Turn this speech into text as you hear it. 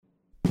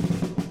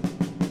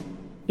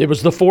It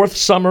was the fourth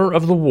summer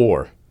of the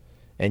war,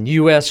 and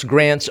U.S.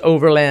 Grant's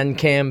overland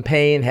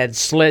campaign had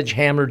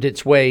sledgehammered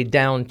its way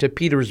down to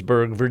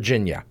Petersburg,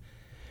 Virginia.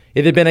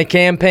 It had been a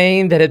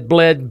campaign that had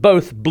bled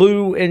both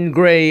blue and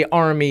gray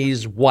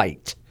armies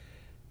white.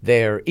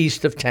 There,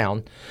 east of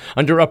town,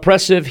 under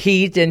oppressive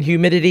heat and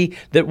humidity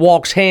that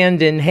walks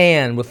hand in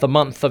hand with the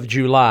month of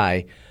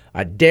July,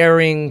 a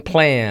daring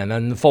plan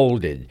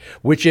unfolded,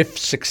 which, if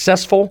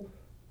successful,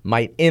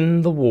 might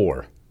end the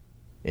war.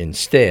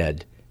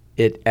 Instead,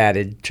 it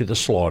added to the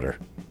slaughter.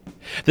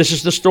 This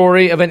is the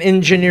story of an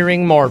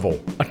engineering marvel,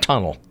 a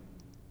tunnel.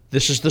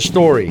 This is the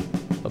story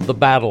of the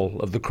Battle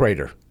of the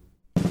Crater.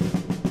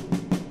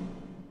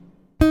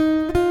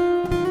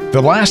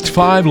 The last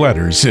 5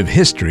 letters of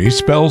history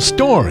spell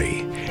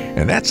story,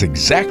 and that's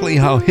exactly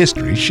how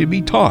history should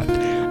be taught.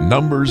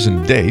 Numbers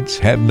and dates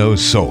have no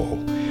soul.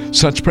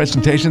 Such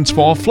presentations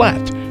fall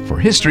flat, for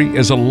history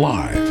is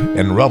alive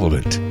and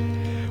relevant.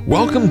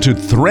 Welcome to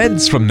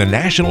Threads from the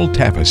National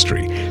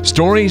Tapestry,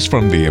 stories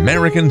from the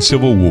American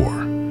Civil War.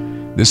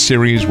 This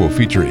series will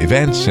feature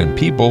events and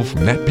people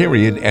from that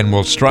period and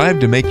will strive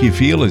to make you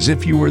feel as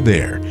if you were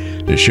there,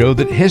 to show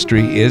that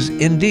history is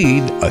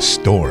indeed a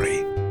story.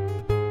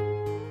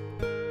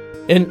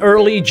 In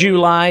early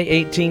July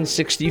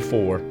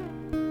 1864,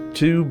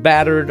 2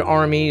 battered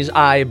armies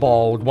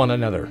eyeballed one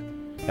another.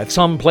 At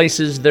some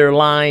places, their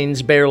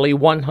lines barely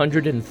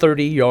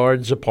 130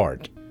 yards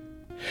apart.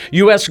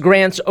 U.S.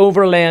 Grant's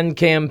overland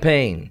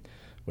campaign,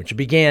 which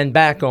began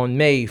back on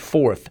May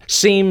 4th,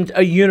 seemed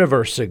a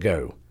universe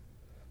ago.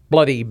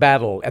 Bloody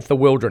battle at the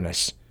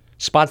Wilderness,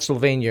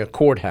 Spotsylvania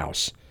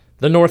Courthouse,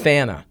 the North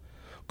Anna,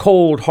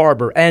 Cold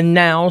Harbor, and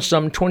now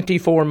some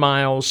 24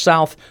 miles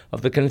south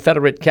of the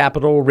Confederate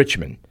capital,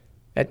 Richmond,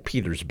 at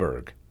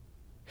Petersburg.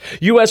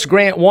 U.S.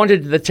 Grant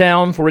wanted the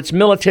town for its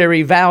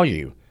military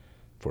value,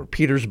 for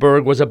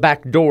Petersburg was a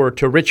back door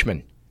to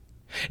Richmond.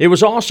 It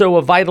was also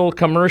a vital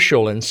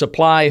commercial and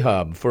supply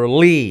hub for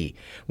Lee,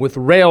 with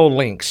rail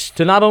links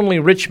to not only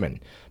Richmond,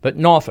 but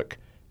Norfolk,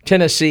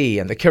 Tennessee,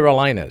 and the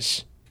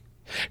Carolinas.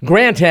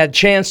 Grant had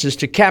chances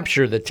to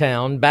capture the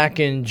town back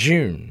in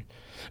June,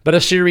 but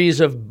a series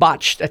of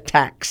botched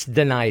attacks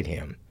denied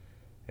him.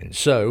 And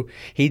so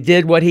he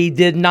did what he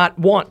did not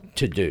want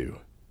to do.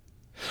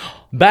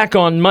 Back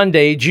on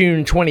Monday,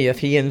 June 20th,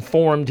 he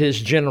informed his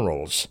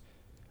generals,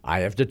 "I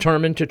have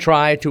determined to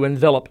try to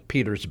envelop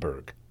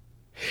Petersburg."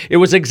 It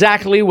was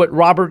exactly what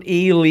Robert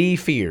E. Lee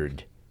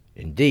feared.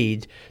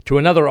 Indeed, to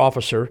another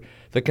officer,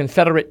 the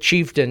Confederate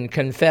chieftain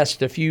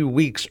confessed a few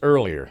weeks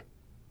earlier.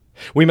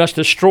 "We must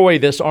destroy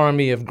this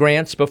army of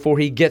Grant's before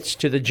he gets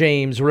to the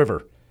James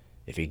River.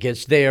 If he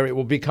gets there, it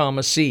will become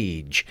a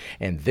siege,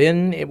 and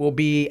then it will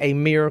be a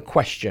mere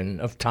question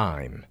of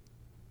time."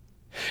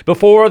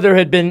 Before, there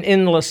had been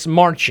endless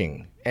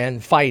marching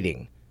and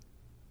fighting.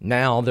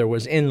 Now there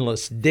was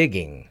endless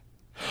digging,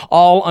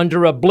 all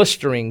under a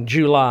blistering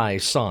July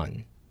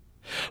sun.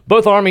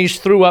 Both armies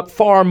threw up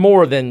far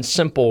more than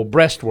simple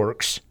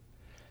breastworks.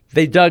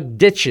 They dug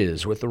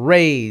ditches with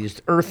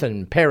raised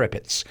earthen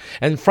parapets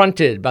and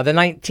fronted by the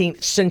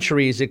 19th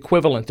century's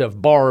equivalent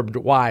of barbed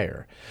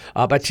wire,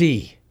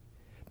 abattis,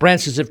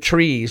 branches of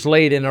trees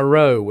laid in a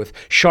row with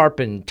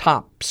sharpened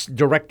tops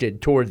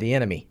directed toward the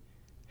enemy,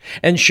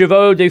 and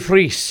chevaux de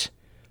frise,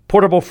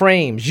 portable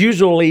frames,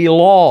 usually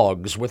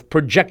logs with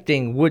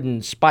projecting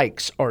wooden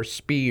spikes or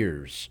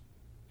spears.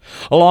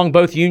 Along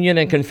both Union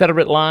and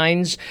Confederate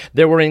lines,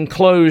 there were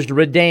enclosed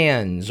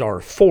redans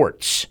or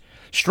forts,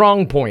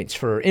 strong points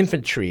for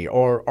infantry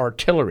or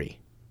artillery.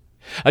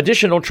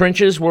 Additional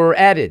trenches were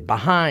added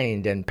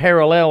behind and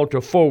parallel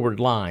to forward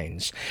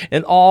lines,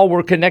 and all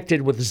were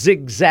connected with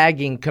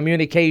zigzagging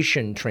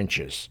communication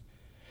trenches.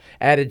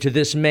 Added to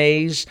this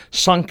maze,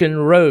 sunken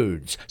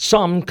roads,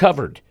 some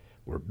covered,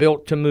 were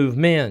built to move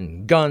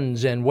men,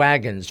 guns, and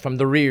wagons from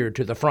the rear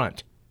to the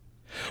front.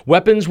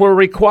 Weapons were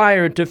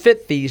required to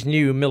fit these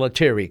new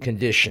military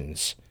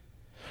conditions.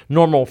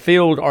 Normal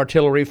field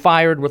artillery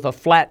fired with a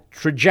flat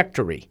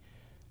trajectory,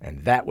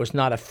 and that was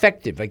not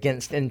effective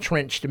against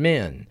entrenched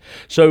men.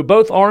 So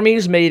both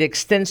armies made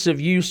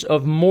extensive use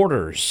of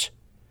mortars.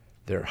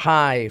 Their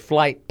high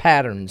flight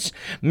patterns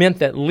meant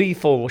that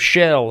lethal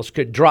shells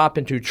could drop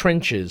into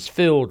trenches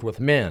filled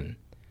with men.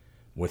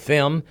 With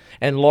them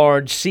and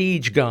large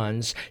siege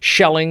guns,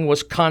 shelling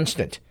was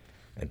constant,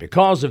 and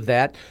because of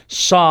that,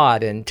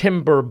 sod and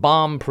timber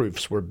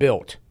bomb-proofs were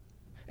built.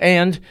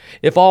 And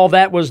if all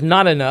that was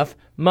not enough,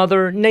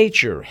 Mother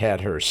Nature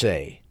had her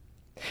say.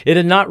 It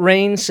had not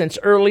rained since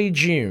early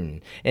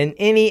June, and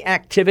any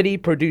activity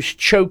produced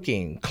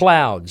choking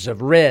clouds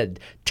of red,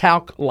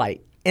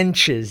 talc-like,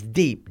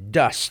 inches-deep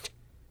dust.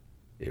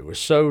 It was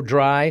so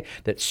dry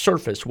that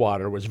surface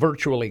water was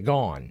virtually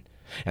gone,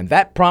 and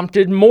that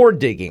prompted more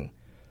digging,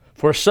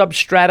 for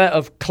substrata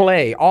of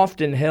clay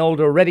often held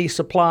a ready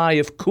supply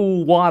of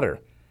cool water.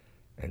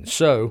 And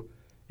so,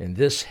 in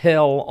this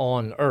hell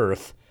on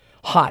earth,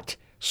 hot,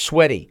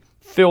 sweaty,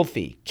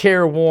 filthy,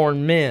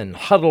 careworn men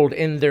huddled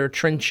in their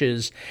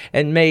trenches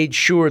and made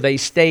sure they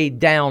stayed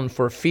down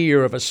for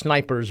fear of a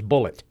sniper's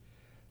bullet.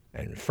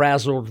 and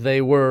frazzled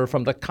they were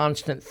from the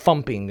constant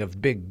thumping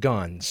of big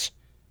guns.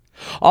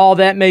 All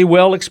that may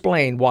well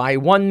explain why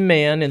one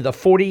man in the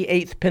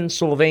 48th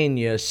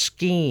Pennsylvania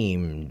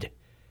schemed.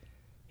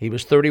 He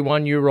was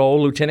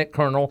 31-year-old Lieutenant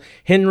Colonel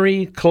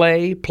Henry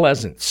Clay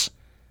Pleasants,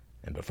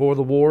 and before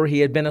the war he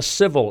had been a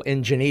civil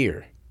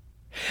engineer.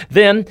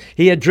 Then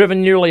he had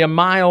driven nearly a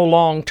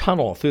mile-long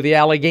tunnel through the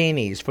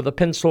Alleghenies for the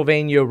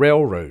Pennsylvania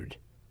Railroad.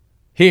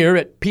 Here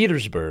at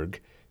Petersburg,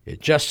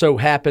 it just so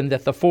happened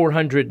that the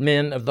 400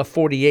 men of the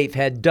 48th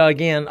had dug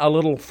in a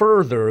little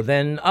further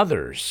than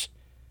others.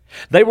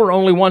 They were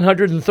only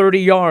 130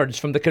 yards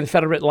from the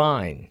Confederate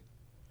line.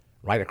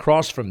 Right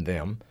across from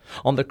them,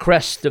 on the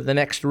crest of the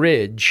next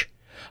ridge,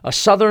 a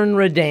Southern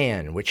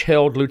Redan which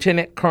held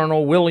Lieutenant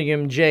Colonel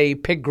William J.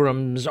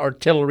 Pigram's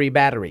artillery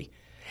battery,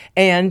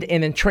 and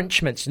in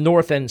entrenchments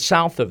north and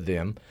south of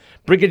them,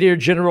 Brigadier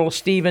General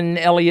Stephen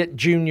Elliott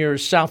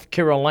Jr.'s South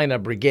Carolina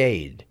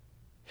Brigade.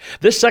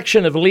 This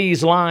section of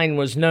Lee's line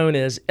was known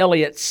as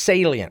Elliott's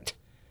Salient,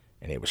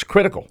 and it was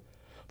critical,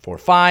 for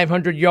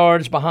 500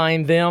 yards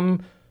behind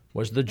them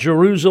was the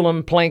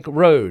Jerusalem Plank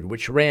Road,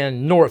 which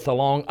ran north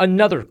along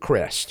another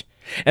crest,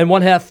 and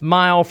 1/2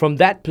 mile from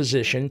that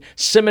position,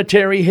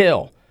 Cemetery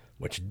Hill,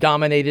 which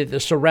dominated the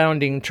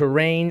surrounding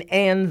terrain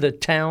and the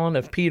town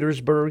of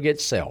Petersburg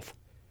itself.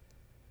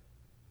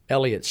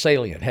 Elliott's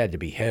Salient had to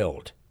be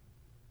held.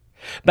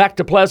 Back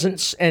to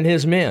Pleasants and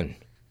his men.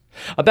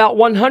 About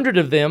 100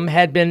 of them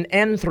had been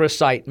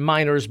anthracite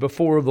miners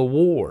before the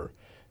war,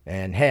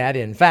 and had,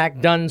 in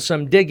fact, done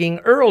some digging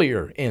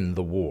earlier in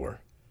the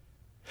war.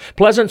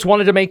 Pleasants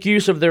wanted to make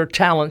use of their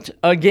talent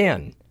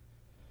again.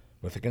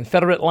 With the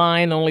Confederate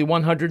line only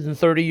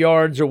 130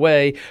 yards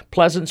away,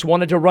 Pleasants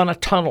wanted to run a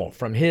tunnel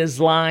from his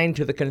line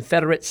to the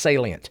Confederate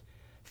salient,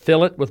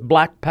 fill it with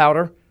black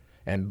powder,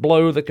 and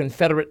blow the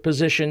Confederate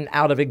position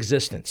out of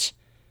existence.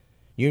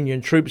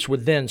 Union troops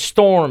would then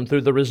storm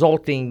through the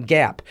resulting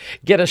gap,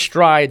 get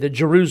astride the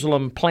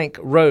Jerusalem Plank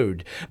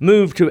Road,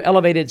 move to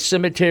elevated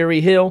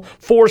Cemetery Hill,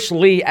 force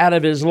Lee out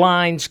of his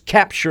lines,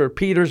 capture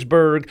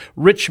Petersburg,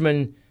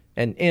 Richmond,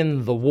 and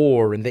end the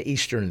war in the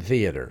Eastern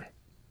Theater.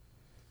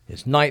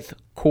 His 9th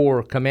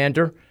Corps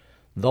commander,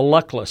 the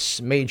luckless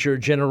Major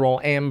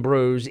General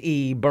Ambrose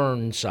E.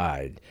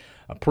 Burnside,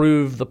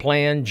 approved the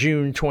plan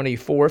June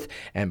 24th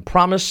and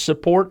promised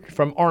support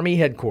from Army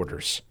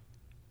headquarters.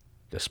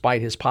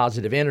 Despite his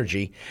positive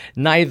energy,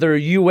 neither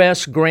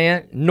U.S.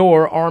 Grant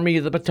nor Army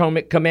of the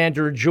Potomac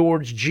Commander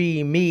George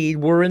G. Meade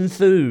were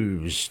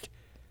enthused.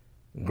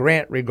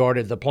 Grant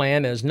regarded the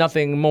plan as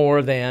nothing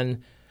more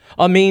than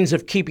a means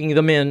of keeping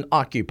the men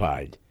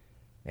occupied,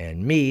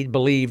 and Meade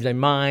believed a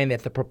mine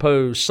at the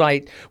proposed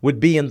site would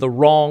be in the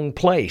wrong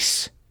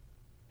place.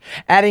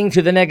 Adding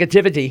to the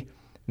negativity,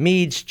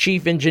 Meade's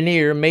chief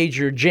engineer,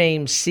 Major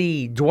James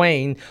C.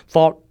 Duane,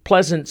 thought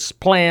Pleasant's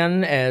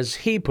plan, as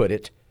he put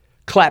it,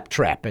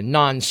 claptrap and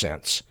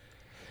nonsense,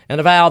 and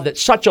avowed that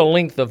such a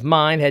length of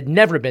mine had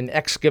never been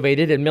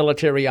excavated in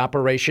military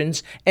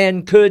operations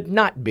and could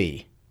not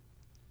be.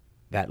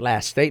 That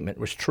last statement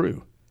was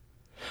true.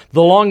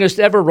 The longest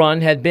ever run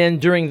had been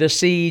during the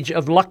siege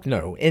of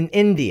Lucknow in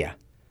India,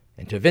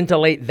 and to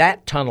ventilate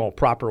that tunnel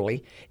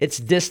properly, its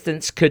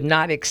distance could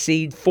not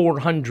exceed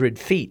 400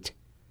 feet.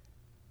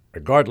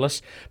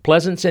 Regardless,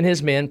 Pleasants and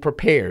his men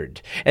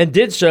prepared, and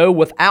did so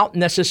without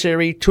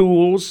necessary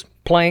tools,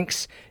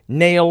 planks,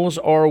 nails,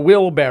 or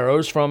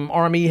wheelbarrows from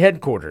Army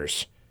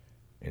headquarters.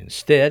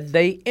 Instead,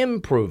 they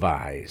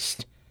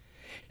improvised.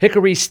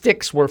 Hickory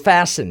sticks were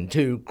fastened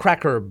to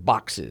cracker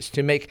boxes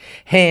to make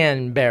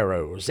hand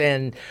barrows,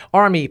 and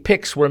Army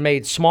picks were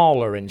made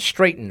smaller and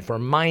straightened for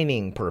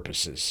mining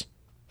purposes.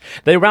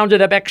 They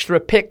rounded up extra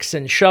picks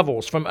and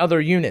shovels from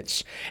other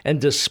units, and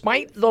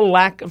despite the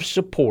lack of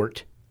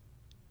support,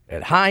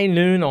 at high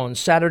noon on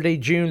Saturday,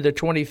 June the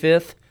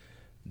 25th,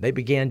 they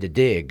began to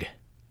dig.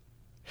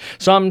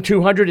 Some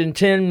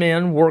 210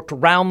 men worked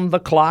round the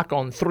clock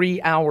on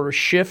 3-hour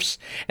shifts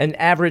and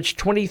averaged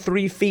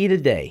 23 feet a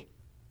day.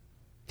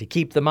 To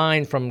keep the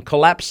mine from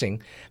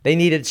collapsing, they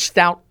needed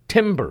stout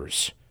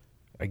timbers.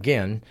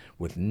 Again,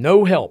 with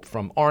no help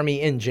from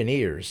Army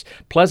engineers,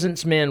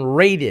 Pleasant's men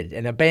raided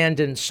an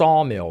abandoned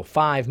sawmill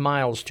 5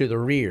 miles to the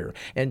rear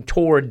and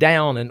tore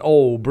down an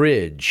old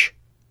bridge.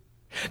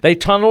 They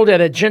tunneled at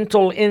a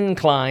gentle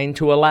incline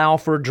to allow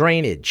for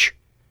drainage.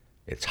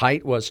 Its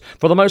height was,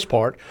 for the most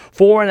part,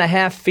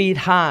 4.5 feet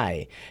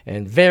high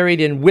and varied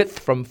in width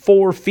from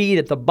 4 feet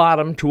at the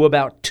bottom to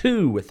about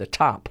 2 at the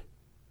top.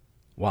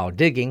 While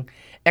digging,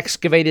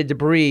 excavated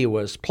debris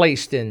was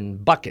placed in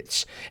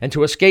buckets, and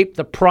to escape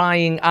the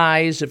prying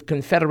eyes of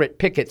Confederate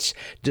pickets,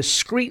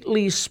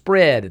 discreetly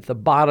spread at the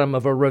bottom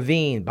of a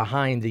ravine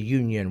behind the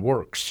Union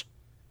works.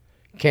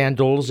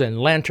 Candles and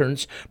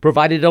lanterns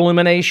provided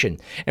illumination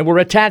and were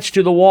attached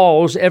to the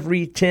walls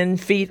every 10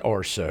 feet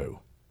or so.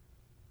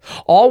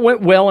 All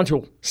went well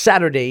until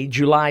Saturday,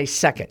 July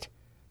 2nd,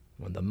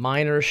 when the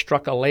miners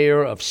struck a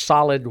layer of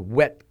solid,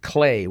 wet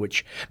clay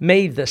which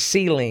made the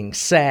ceiling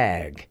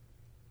sag.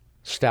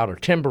 Stouter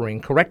timbering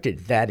corrected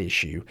that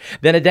issue.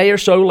 Then a day or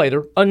so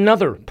later,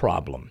 another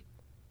problem.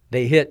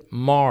 they hit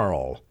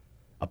marl,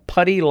 a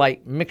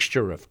putty-like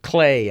mixture of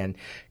clay and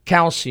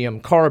calcium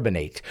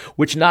carbonate,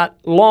 which not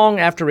long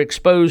after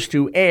exposed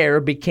to air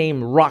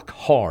became rock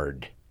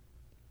hard.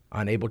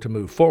 Unable to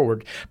move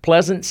forward,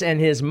 Pleasants and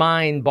his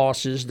mine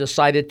bosses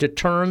decided to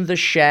turn the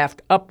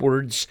shaft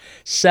upwards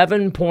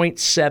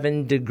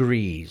 7.7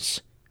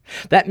 degrees.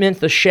 That meant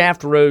the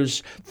shaft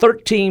rose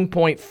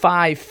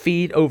 13.5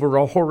 feet over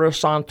a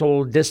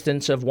horizontal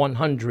distance of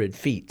 100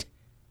 feet.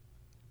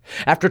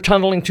 After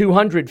tunneling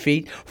 200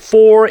 feet,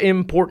 4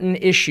 important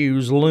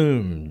issues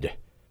loomed.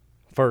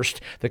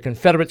 First, the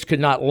Confederates could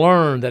not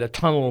learn that a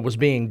tunnel was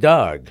being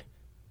dug.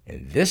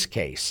 In this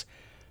case,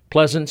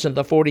 Pleasants and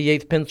the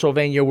 48th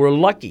Pennsylvania were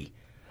lucky,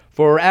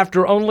 for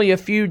after only a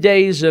few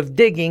days of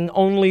digging,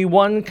 only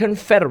one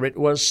Confederate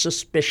was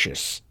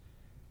suspicious.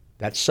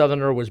 That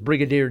Southerner was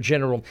Brigadier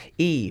General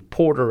E.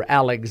 Porter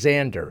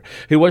Alexander,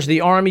 who was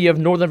the Army of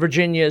Northern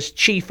Virginia's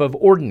chief of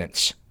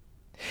ordnance.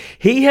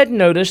 He had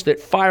noticed that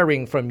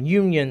firing from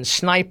Union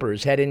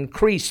snipers had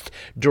increased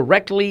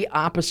directly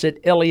opposite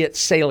Elliott's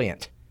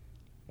salient.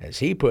 As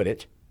he put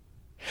it,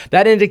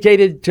 that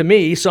indicated to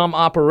me some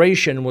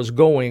operation was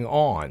going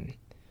on.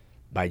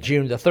 By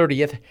June the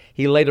 30th,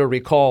 he later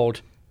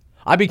recalled,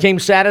 "I became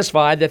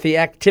satisfied that the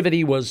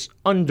activity was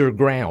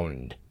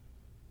underground."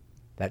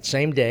 That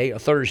same day, a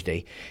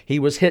Thursday, he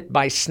was hit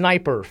by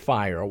sniper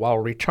fire while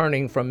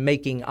returning from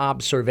making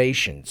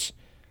observations.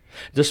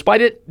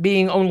 Despite it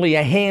being only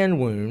a hand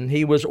wound,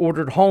 he was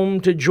ordered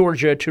home to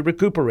Georgia to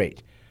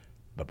recuperate.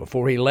 But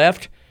before he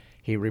left,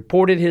 he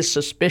reported his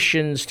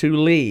suspicions to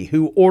Lee,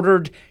 who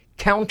ordered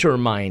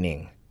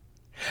countermining.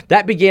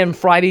 That began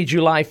Friday,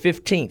 July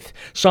 15th,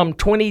 some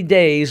 20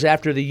 days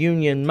after the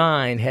Union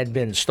mine had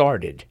been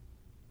started.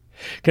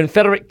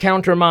 Confederate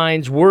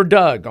countermines were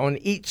dug on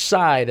each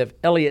side of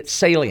Elliott's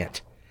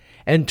salient,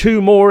 and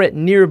 2 more at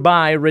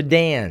nearby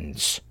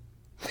redans.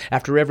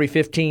 After every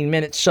 15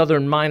 minutes,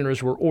 Southern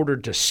miners were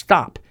ordered to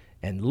stop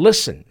and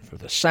listen for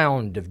the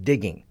sound of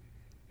digging.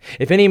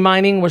 If any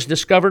mining was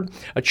discovered,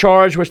 a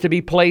charge was to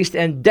be placed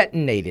and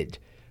detonated,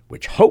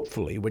 which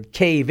hopefully would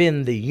cave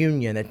in the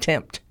Union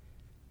attempt.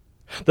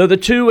 Though the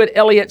 2 at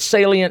Elliott's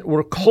salient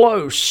were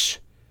close,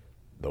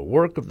 the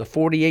work of the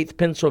 48th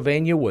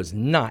Pennsylvania was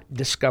not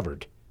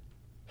discovered.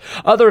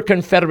 Other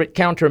Confederate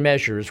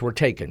countermeasures were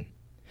taken.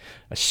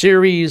 A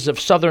series of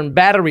Southern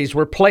batteries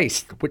were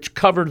placed, which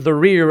covered the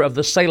rear of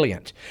the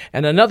salient,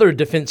 and another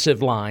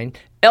defensive line,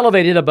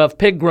 elevated above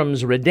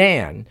Pigram's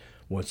redan,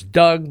 was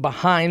dug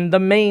behind the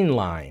main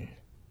line.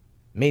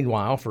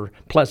 Meanwhile, for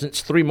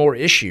Pleasants, 3 more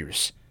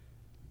issues: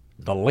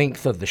 the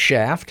length of the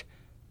shaft,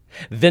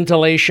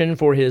 ventilation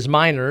for his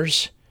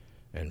miners,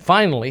 and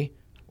finally,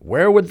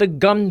 where would the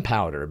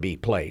gunpowder be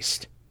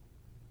placed?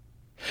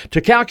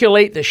 To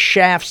calculate the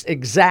shaft's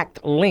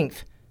exact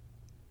length,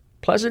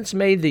 Pleasants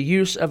made the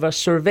use of a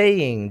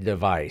surveying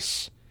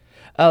device,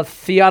 a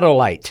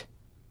theodolite,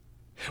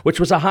 which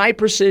was a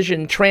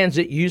high-precision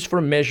transit used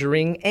for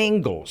measuring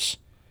angles.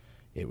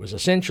 It was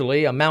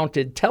essentially a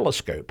mounted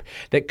telescope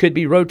that could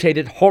be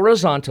rotated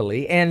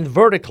horizontally and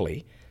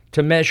vertically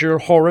to measure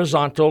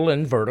horizontal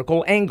and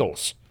vertical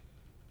angles.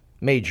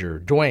 Major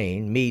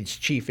Duane, Meade's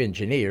chief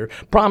engineer,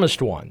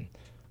 promised one,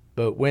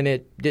 but when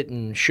it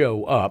didn't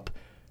show up,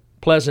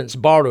 Pleasants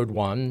borrowed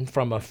one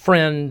from a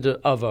friend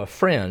of a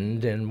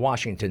friend in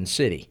Washington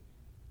City.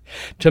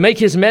 To make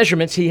his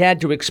measurements, he had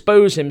to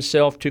expose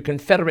himself to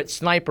Confederate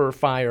sniper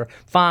fire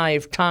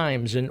 5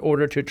 times in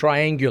order to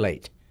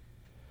triangulate.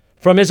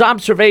 From his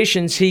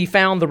observations, he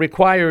found the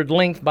required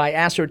length by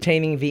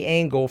ascertaining the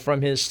angle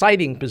from his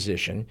sighting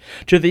position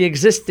to the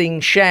existing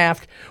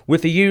shaft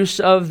with the use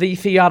of the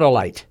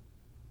theodolite.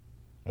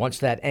 Once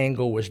that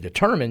angle was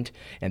determined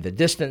and the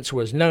distance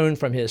was known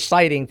from his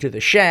sighting to the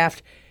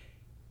shaft,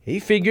 he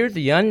figured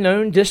the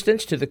unknown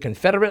distance to the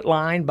Confederate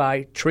line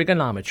by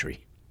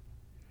trigonometry.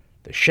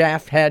 The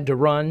shaft had to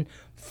run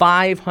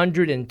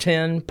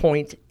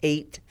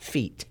 510.8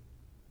 feet.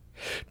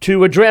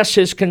 To address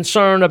his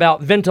concern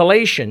about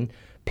ventilation,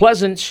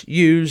 Pleasants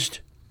used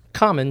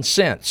common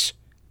sense.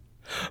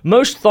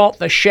 Most thought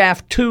the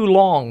shaft too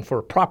long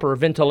for proper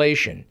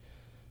ventilation,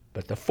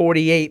 but the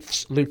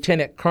 48th's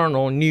lieutenant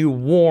colonel knew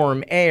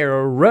warm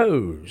air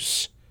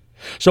rose.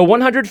 So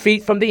 100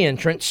 feet from the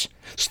entrance,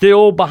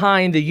 still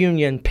behind the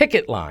Union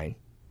picket line,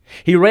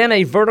 he ran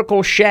a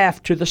vertical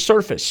shaft to the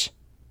surface.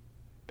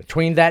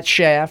 Between that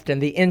shaft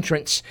and the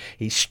entrance,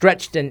 he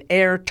stretched an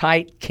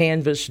airtight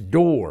canvas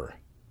door.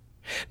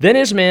 Then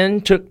his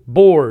men took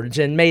boards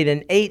and made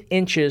an 8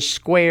 inches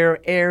square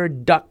air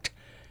duct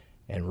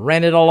and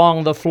ran it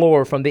along the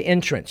floor from the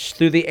entrance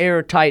through the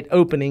airtight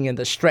opening in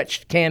the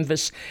stretched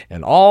canvas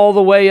and all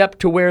the way up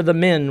to where the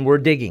men were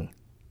digging.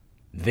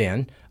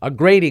 Then a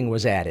grating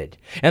was added,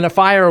 and a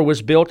fire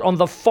was built on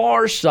the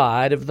far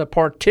side of the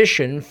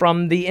partition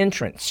from the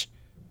entrance.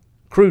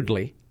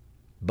 Crudely,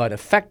 but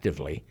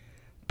effectively,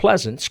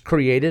 Pleasants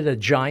created a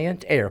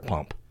giant air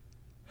pump.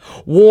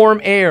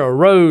 Warm air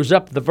rose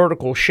up the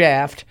vertical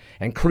shaft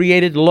and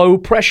created low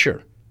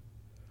pressure.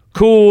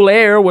 Cool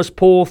air was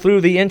pulled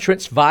through the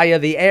entrance via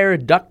the air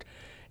duct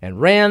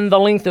and ran the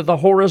length of the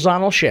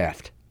horizontal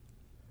shaft.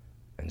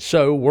 And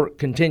so work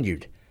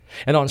continued.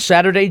 And on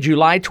Saturday,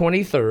 July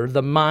 23rd,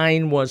 the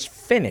mine was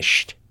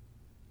finished.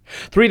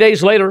 3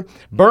 days later,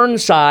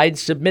 Burnside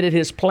submitted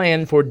his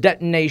plan for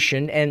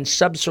detonation and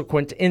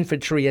subsequent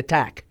infantry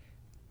attack.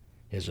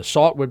 His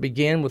assault would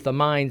begin with the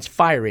mines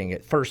firing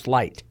at first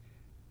light.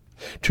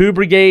 2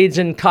 brigades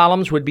in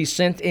columns would be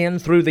sent in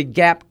through the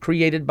gap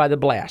created by the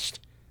blast.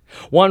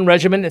 1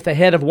 regiment at the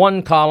head of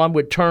one column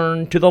would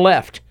turn to the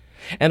left,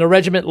 and a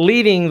regiment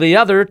leading the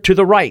other to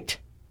the right.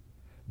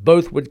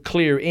 Both would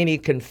clear any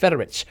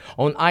Confederates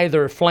on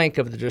either flank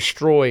of the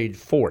destroyed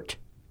fort.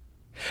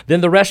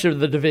 Then the rest of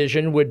the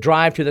division would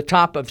drive to the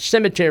top of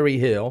Cemetery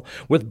Hill,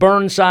 with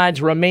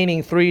Burnside's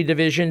remaining 3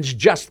 divisions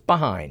just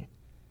behind.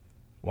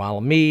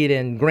 While Meade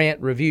and Grant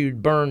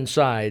reviewed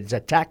Burnside's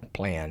attack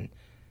plan,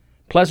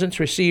 Pleasants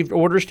received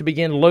orders to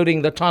begin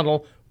loading the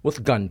tunnel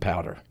with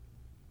gunpowder.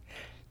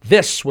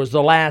 This was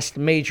the last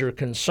major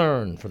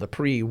concern for the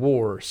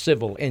pre-war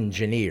civil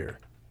engineer.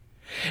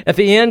 At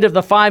the end of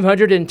the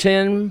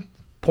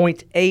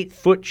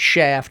 510.8-foot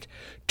shaft,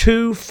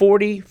 2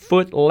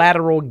 40-foot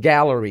lateral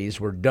galleries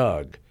were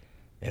dug,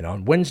 and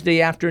on Wednesday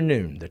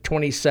afternoon, the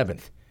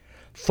 27th,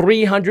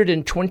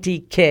 320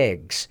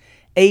 kegs,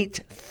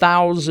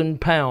 8,000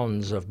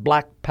 pounds of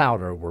black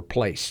powder were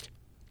placed.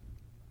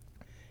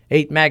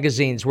 8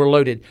 magazines were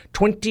loaded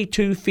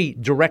 22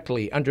 feet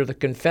directly under the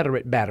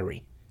Confederate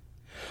battery.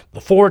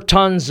 The 4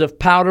 tons of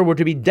powder were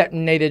to be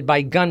detonated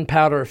by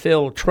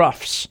gunpowder-filled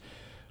troughs,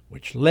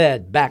 which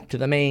led back to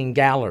the main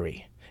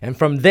gallery, and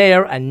from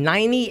there a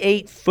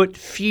 98-foot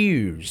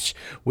fuse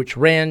which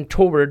ran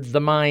toward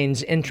the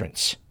mine's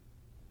entrance.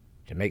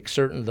 To make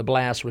certain the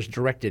blast was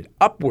directed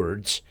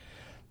upwards,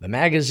 the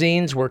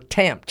magazines were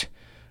tamped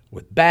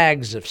with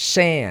bags of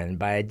sand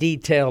by a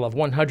detail of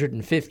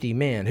 150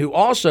 men, who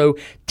also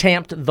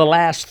tamped the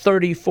last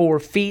 34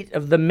 feet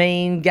of the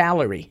main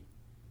gallery.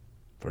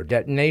 For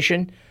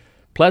detonation,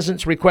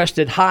 Pleasants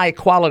requested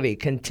high-quality,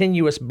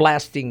 continuous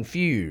blasting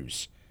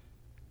fuse.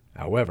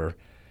 However,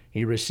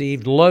 he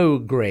received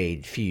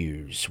low-grade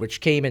fuse,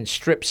 which came in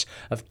strips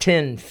of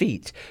 10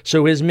 feet,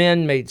 so his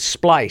men made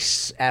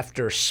splice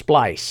after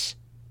splice.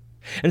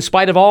 In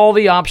spite of all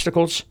the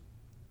obstacles,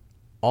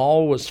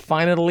 all was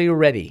finally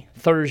ready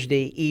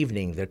Thursday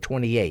evening, the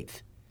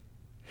 28th.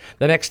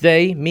 The next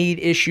day, Meade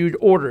issued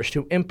orders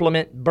to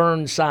implement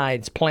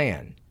Burnside's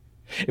plan.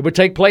 It would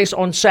take place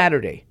on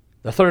Saturday,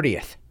 the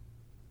 30th.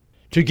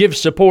 To give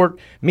support,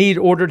 Meade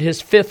ordered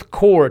his 5th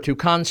Corps to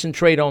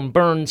concentrate on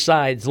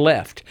Burnside's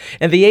left,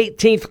 and the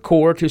 18th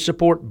Corps to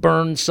support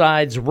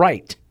Burnside's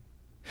right.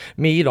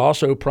 Meade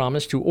also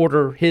promised to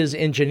order his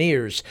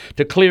engineers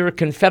to clear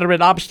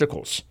Confederate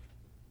obstacles,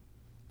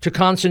 to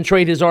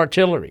concentrate his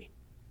artillery,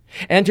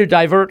 and to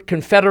divert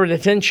Confederate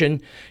attention.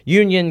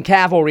 Union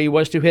cavalry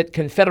was to hit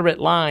Confederate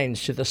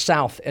lines to the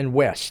south and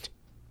west.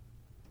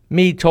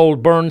 Meade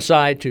told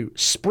Burnside to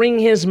spring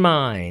his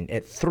mine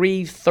at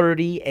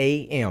 3:30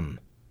 a.m.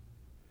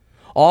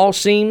 All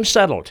seemed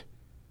settled.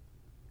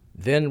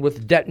 Then,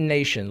 with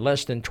detonation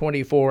less than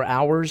 24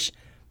 hours,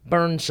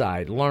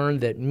 Burnside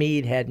learned that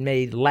Meade had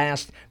made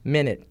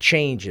last-minute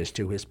changes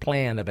to his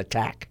plan of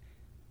attack.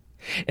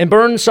 In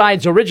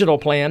Burnside's original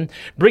plan,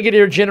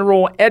 Brigadier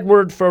General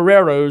Edward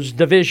Ferrero's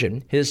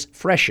division, his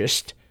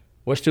freshest,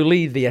 was to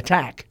lead the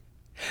attack.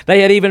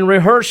 They had even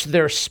rehearsed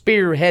their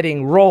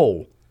spearheading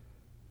role,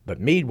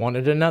 but Meade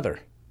wanted another.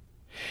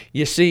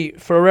 You see,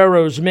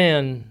 Ferrero's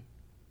men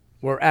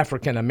were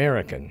African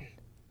American.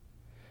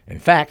 In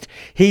fact,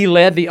 he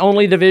led the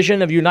only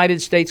division of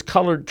United States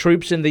colored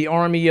troops in the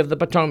Army of the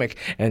Potomac,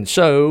 and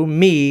so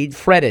Meade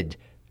fretted,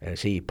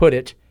 as he put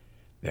it,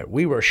 that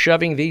we were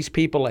shoving these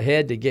people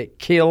ahead to get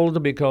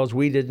killed because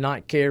we did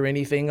not care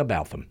anything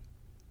about them.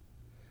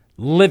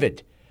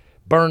 Livid,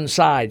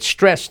 Burnside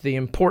stressed the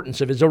importance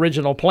of his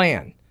original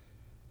plan.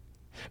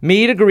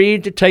 Meade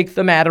agreed to take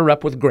the matter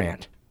up with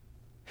Grant.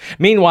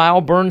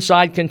 Meanwhile,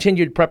 Burnside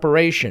continued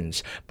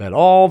preparations, but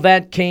all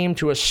that came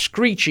to a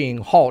screeching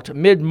halt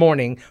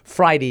mid-morning,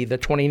 Friday the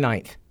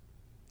 29th.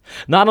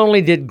 Not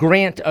only did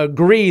Grant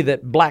agree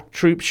that black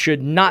troops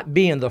should not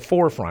be in the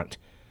forefront,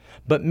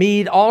 but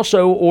Meade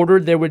also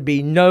ordered there would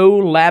be no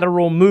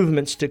lateral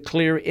movements to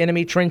clear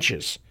enemy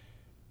trenches.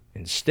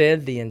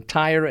 Instead, the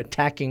entire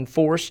attacking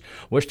force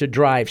was to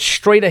drive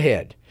straight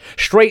ahead,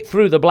 straight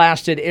through the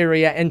blasted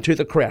area into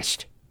the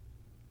crest.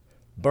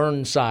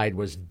 Burnside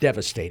was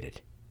devastated.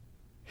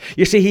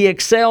 You see, he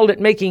excelled at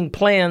making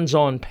plans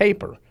on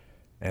paper,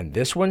 and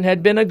this one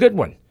had been a good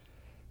one.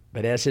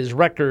 But as his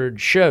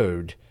record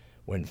showed,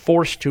 when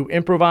forced to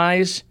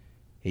improvise,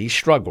 he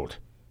struggled.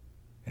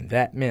 And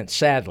that meant,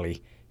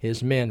 sadly,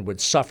 his men would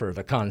suffer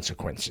the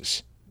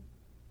consequences.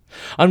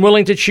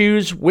 Unwilling to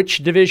choose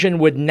which division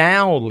would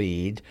now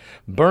lead,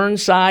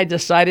 Burnside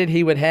decided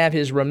he would have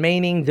his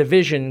remaining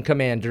division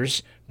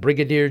commanders,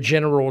 Brigadier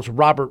Generals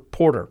Robert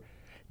Porter,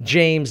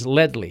 James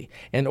Ledlie,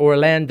 and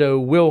Orlando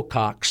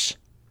Wilcox,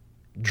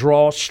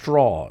 draw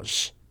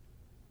straws.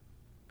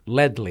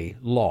 Ledlie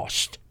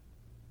lost.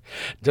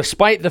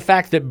 Despite the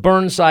fact that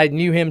Burnside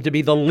knew him to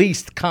be the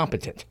least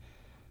competent,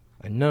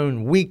 a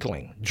known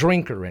weakling,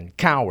 drinker, and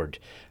coward,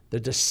 the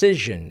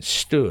decision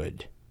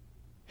stood.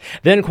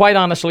 Then, quite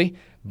honestly,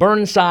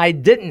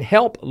 Burnside didn't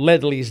help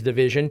Ledley's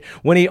division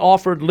when he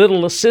offered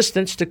little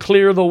assistance to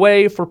clear the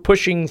way for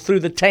pushing through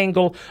the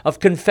tangle of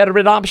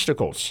Confederate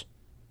obstacles.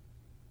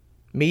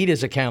 Meade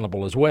is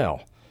accountable as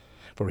well,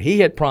 for he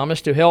had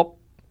promised to help,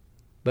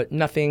 but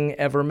nothing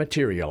ever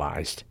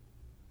materialized.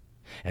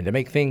 And to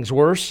make things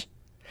worse,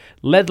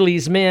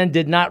 Ledley's men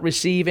did not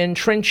receive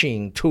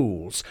entrenching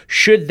tools,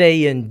 should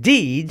they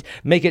indeed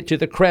make it to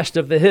the crest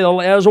of the hill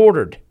as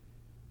ordered.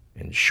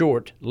 In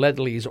short,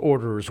 Ledley's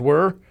orders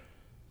were,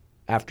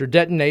 after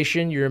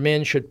detonation, your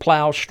men should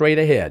plow straight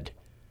ahead.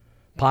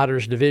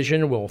 Potter's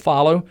division will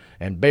follow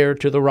and bear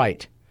to the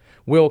right.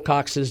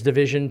 Wilcox's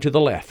division to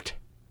the left.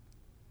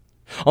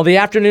 On the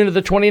afternoon of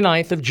the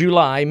 29th of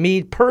July,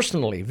 Meade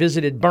personally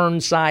visited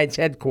Burnside's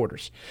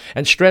headquarters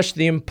and stressed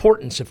the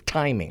importance of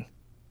timing.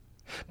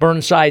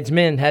 Burnside's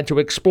men had to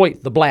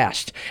exploit the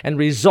blast and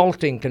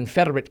resulting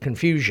Confederate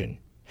confusion.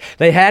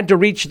 They had to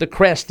reach the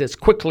crest as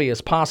quickly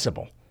as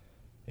possible.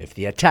 If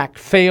the attack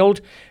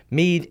failed,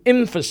 Meade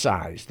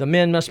emphasized the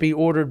men must be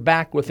ordered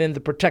back within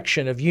the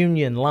protection of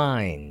Union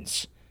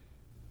lines.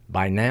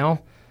 By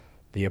now,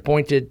 the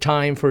appointed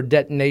time for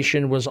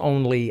detonation was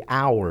only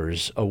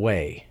hours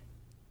away.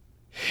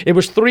 It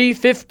was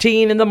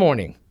 3:15 in the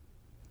morning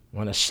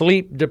when a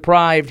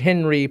sleep-deprived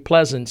Henry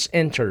Pleasants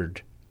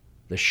entered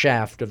the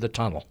shaft of the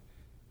tunnel.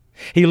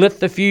 He lit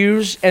the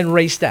fuse and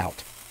raced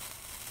out.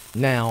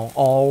 Now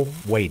all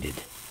waited.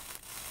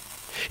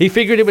 He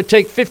figured it would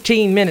take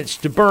 15 minutes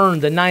to burn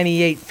the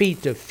 98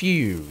 feet of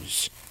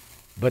fuse,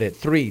 but at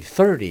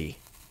 3:30,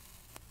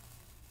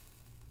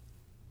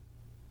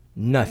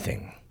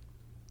 nothing.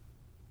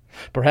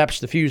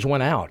 Perhaps the fuse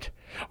went out,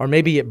 or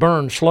maybe it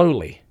burned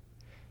slowly.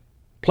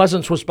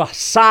 Pleasants was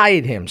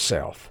beside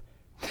himself.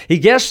 He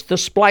guessed the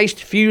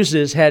spliced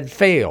fuses had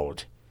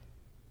failed.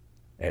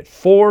 At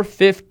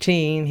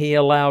 4:15, he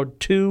allowed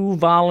 2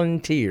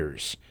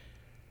 volunteers,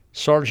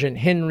 Sergeant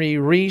Henry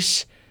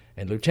Reese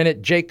and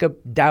Lieutenant Jacob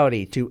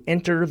Doughty, to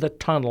enter the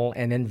tunnel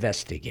and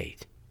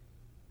investigate.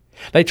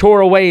 They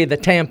tore away the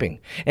tamping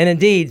and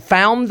indeed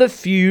found the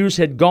fuse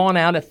had gone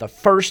out at the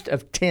first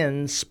of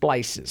 10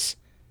 splices.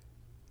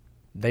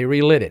 They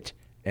relit it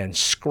and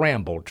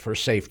scrambled for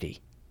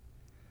safety.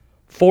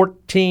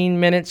 14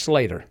 minutes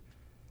later,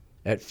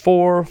 at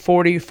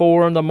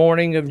 4:44 in the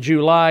morning of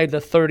July the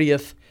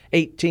 30th,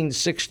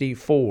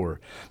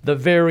 1864, the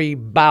very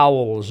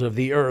bowels of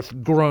the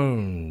earth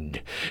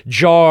groaned,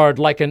 jarred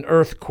like an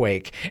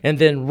earthquake, and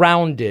then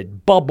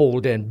rounded,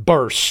 bubbled, and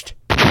burst.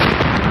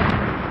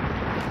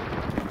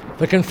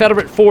 The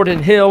Confederate fort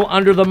and hill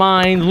under the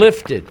mine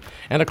lifted,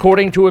 and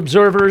according to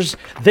observers,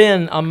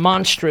 then a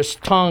monstrous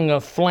tongue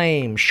of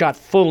flame shot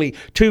fully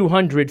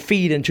 200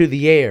 feet into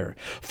the air,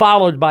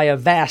 followed by a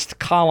vast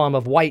column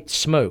of white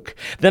smoke.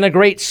 Then a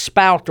great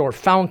spout or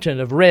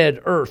fountain of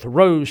red earth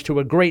rose to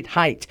a great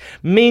height,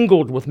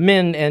 mingled with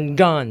men and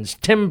guns,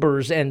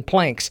 timbers and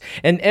planks,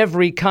 and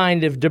every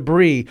kind of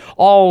debris,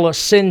 all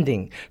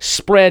ascending,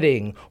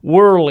 spreading,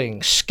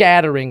 whirling,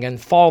 scattering,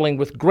 and falling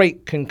with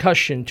great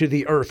concussion to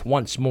the earth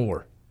once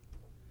more.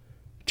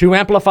 To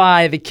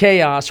amplify the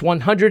chaos,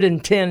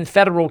 110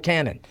 Federal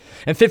cannon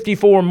and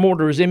 54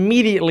 mortars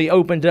immediately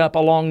opened up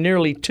along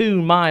nearly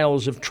 2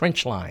 miles of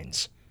trench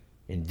lines.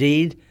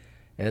 Indeed,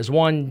 as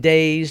one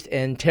dazed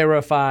and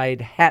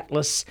terrified,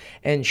 hatless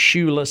and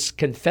shoeless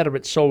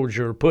Confederate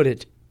soldier put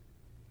it,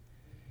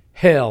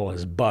 "Hell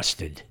is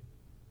busted."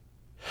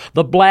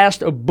 The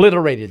blast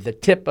obliterated the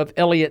tip of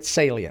Elliott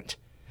Salient.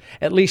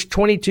 At least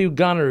 22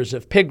 gunners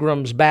of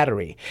Pigram's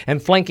battery,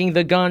 and flanking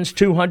the guns,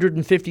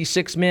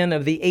 256 men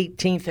of the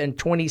 18th and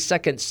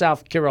 22nd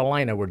South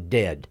Carolina were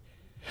dead.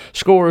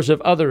 Scores of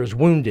others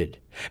wounded,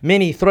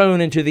 many thrown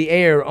into the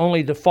air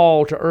only to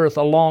fall to earth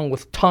along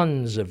with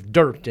tons of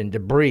dirt and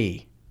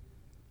debris.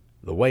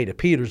 The way to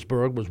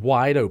Petersburg was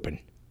wide open.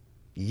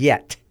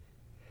 Yet,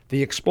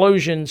 the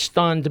explosion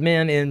stunned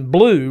men in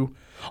blue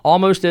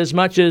almost as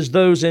much as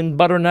those in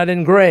butternut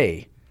and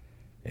gray.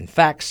 In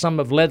fact, some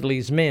of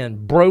Ledley's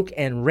men broke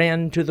and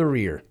ran to the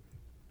rear.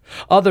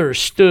 Others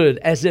stood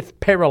as if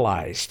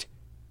paralyzed.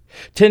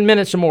 10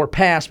 minutes or more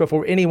passed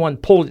before anyone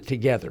pulled it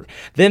together.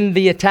 Then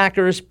the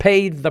attackers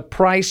paid the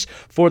price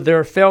for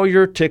their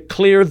failure to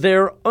clear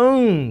their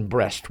own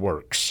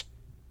breastworks.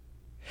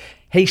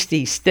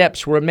 Hasty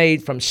steps were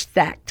made from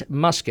stacked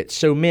muskets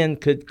so men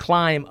could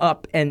climb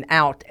up and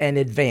out and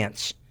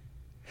advance.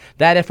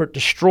 That effort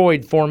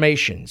destroyed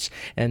formations,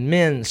 and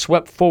men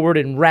swept forward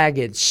in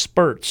ragged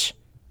spurts.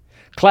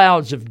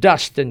 Clouds of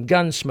dust and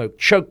gun smoke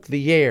choked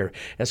the air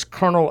as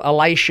Colonel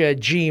Elisha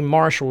G.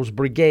 Marshall's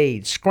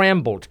brigade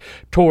scrambled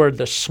toward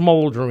the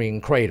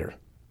smoldering crater.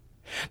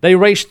 They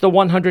raced the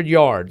 100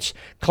 yards,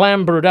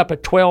 clambered up a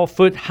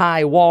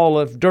 12-foot-high wall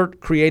of dirt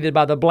created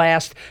by the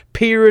blast,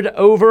 peered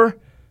over,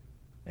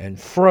 and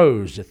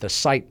froze at the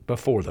sight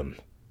before them.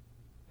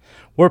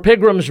 Where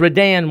Pigram's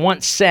Redan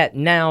once sat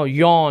now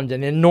yawned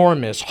an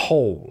enormous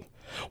hole.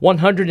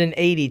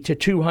 180 to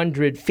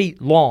 200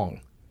 feet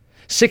long,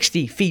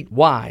 60 feet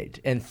wide,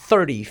 and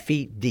 30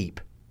 feet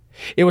deep.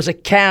 It was a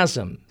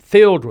chasm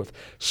filled with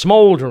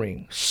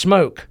smoldering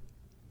smoke,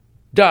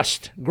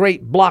 dust,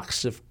 great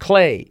blocks of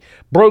clay,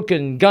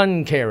 broken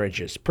gun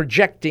carriages,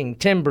 projecting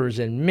timbers,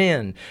 and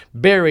men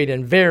buried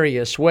in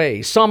various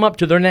ways, some up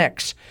to their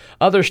necks,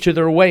 others to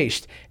their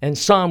waist, and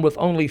some with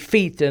only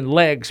feet and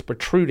legs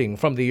protruding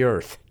from the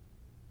earth.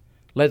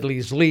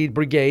 Ledley's lead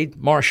brigade,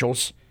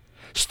 marshals,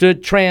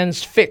 stood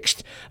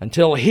transfixed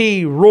until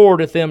he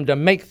roared at them to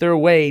make their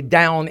way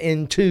down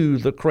into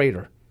the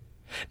crater.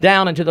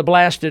 Down into the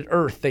blasted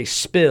earth they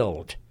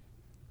spilled.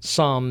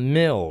 Some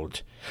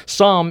milled.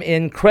 Some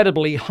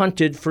incredibly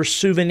hunted for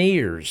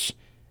souvenirs.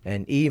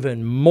 And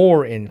even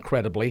more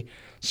incredibly,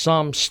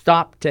 some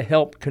stopped to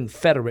help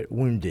Confederate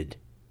wounded.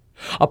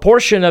 A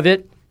portion of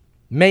it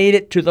made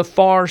it to the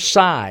far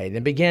side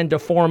and began to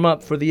form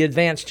up for the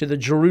advance to the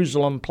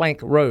Jerusalem Plank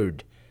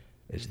Road.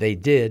 As they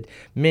did,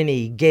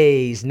 many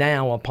gazed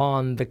now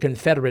upon the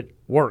Confederate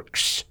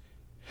works.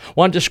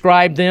 One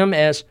described them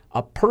as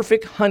a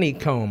perfect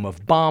honeycomb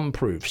of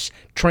bomb-proofs,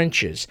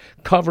 trenches,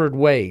 covered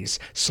ways,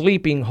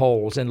 sleeping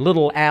holes, and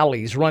little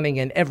alleys running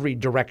in every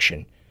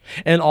direction,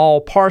 and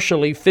all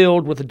partially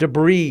filled with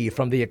debris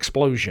from the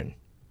explosion.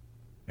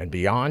 And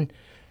beyond,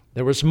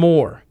 there was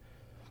more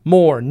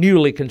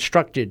newly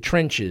constructed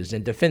trenches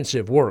and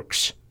defensive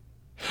works.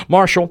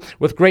 Marshall,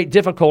 with great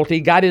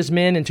difficulty, got his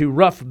men into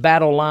rough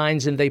battle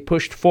lines, and they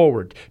pushed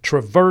forward,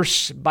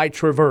 traverse by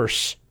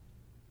traverse.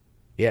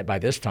 Yet by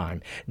this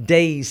time,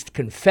 dazed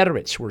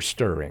Confederates were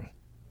stirring.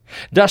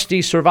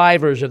 Dusty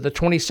survivors of the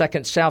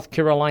 22nd South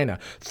Carolina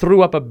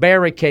threw up a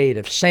barricade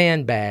of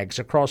sandbags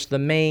across the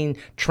main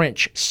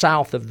trench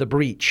south of the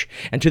breach,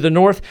 and to the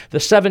north, the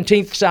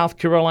 17th South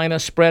Carolina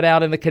spread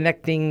out in the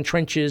connecting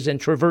trenches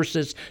and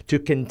traverses to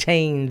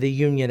contain the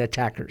Union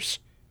attackers.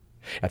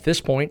 At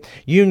this point,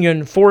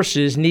 Union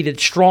forces needed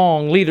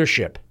strong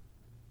leadership,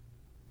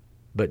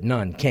 but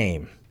none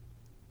came.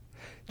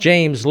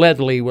 James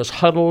Ledley was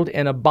huddled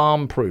in a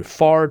bomb-proof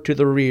far to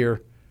the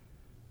rear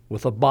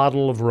with a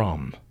bottle of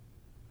rum.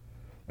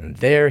 And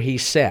there he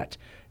sat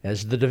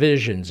as the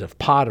divisions of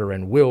Potter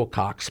and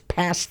Wilcox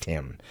passed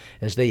him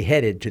as they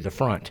headed to the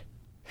front.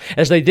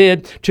 As they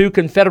did, two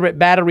Confederate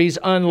batteries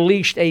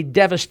unleashed a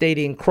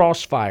devastating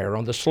crossfire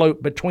on the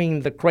slope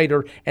between the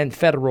crater and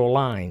Federal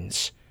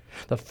lines.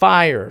 The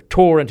fire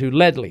tore into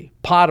Ledley,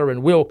 Potter,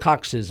 and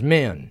Wilcox's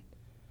men.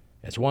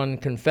 As one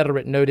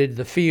Confederate noted,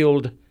 the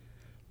field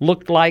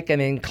looked like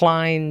an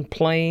inclined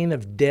plane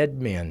of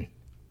dead men.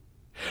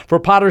 For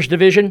Potter's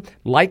division,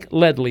 like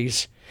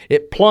Ledley's,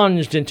 it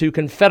plunged into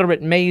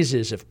Confederate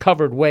mazes of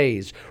covered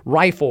ways,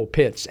 rifle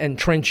pits, and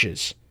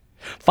trenches.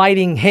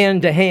 Fighting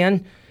hand to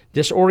hand,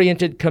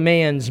 disoriented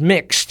commands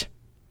mixed.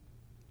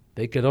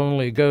 They could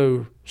only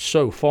go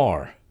so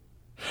far.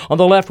 On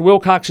the left,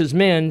 Wilcox's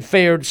men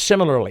fared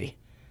similarly.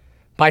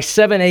 By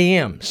 7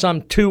 a.m.,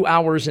 some 2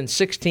 hours and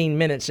 16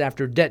 minutes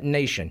after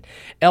detonation,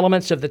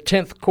 elements of the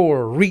 10th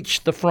Corps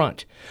reached the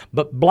front,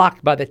 but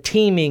blocked by the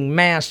teeming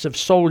mass of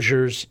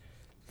soldiers,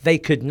 they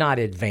could not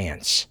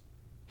advance.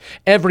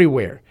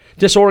 Everywhere,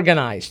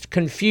 disorganized,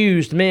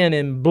 confused men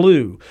in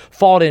blue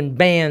fought in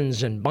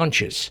bands and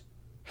bunches.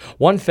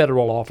 One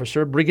Federal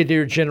officer,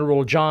 Brigadier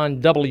General John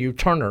W.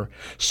 Turner,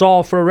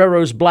 saw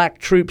Ferrero's black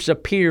troops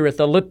appear at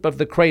the lip of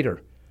the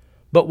crater,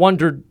 but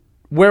wondered,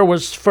 where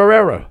was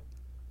Ferrero?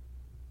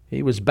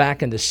 He was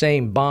back in the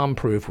same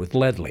bomb-proof with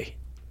Ledley,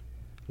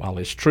 while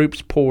his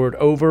troops poured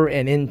over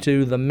and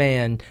into the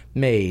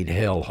man-made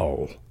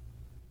hellhole.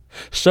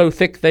 So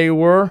thick they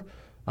were,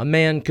 a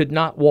man could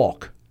not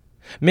walk.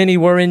 Many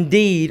were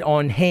indeed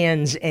on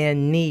hands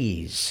and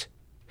knees.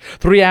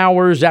 3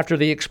 hours after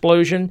the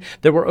explosion,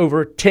 there were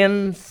over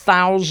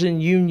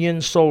 10,000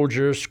 Union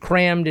soldiers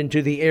crammed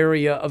into the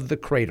area of the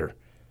crater.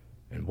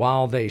 And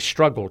while they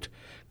struggled,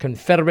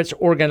 Confederates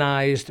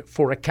organized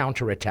for a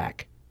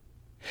counterattack.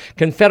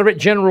 Confederate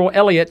General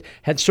Elliott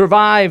had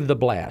survived the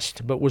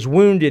blast, but was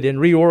wounded in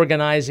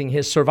reorganizing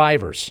his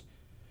survivors.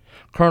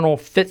 Colonel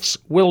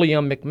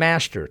Fitzwilliam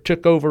McMaster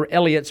took over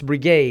Elliott's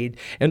brigade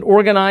and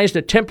organized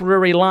a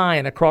temporary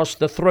line across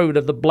the throat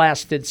of the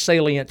blasted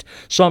salient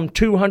some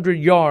 200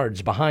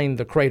 yards behind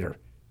the crater.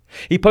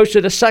 He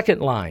posted a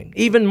second line,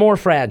 even more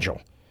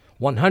fragile,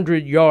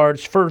 100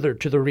 yards further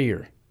to the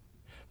rear.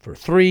 For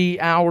 3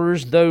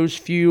 hours, those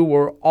few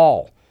were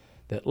all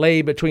that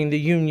lay between the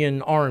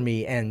Union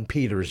Army and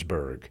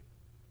Petersburg.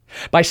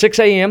 By 6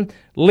 a.m.,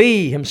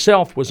 Lee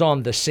himself was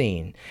on the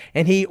scene,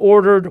 and he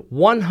ordered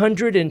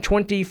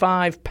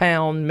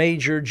 125-pound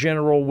Major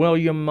General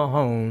William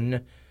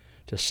Mahone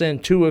to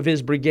send 2 of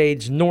his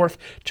brigades north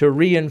to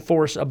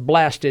reinforce a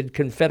blasted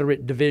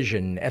Confederate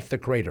division at the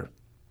crater.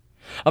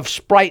 Of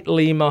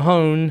sprightly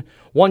Mahone,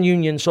 one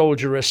Union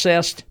soldier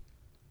assessed,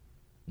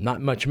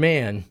 not much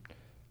man,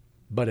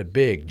 but a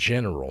big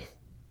general.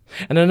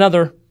 And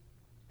another,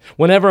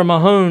 whenever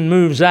Mahone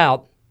moves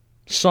out,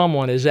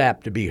 someone is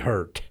apt to be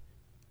hurt.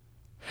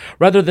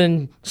 Rather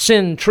than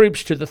send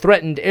troops to the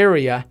threatened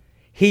area,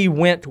 he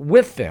went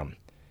with them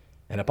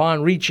and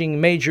upon reaching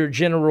Major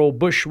General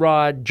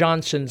Bushrod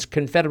Johnson's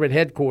Confederate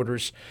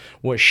headquarters,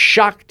 was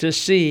shocked to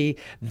see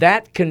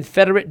that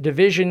Confederate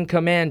division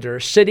commander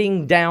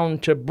sitting down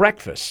to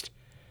breakfast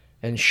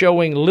and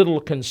showing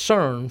little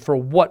concern for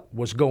what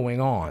was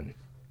going on.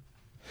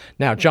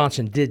 Now,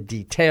 Johnson did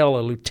detail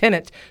a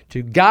lieutenant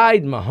to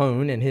guide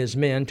Mahone and his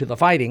men to the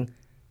fighting,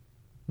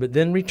 but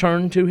then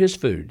returned to his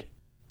food.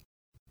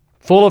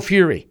 Full of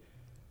fury,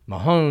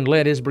 Mahone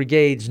led his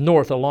brigades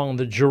north along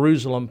the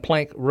Jerusalem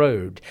Plank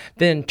Road,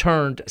 then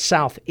turned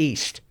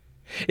southeast.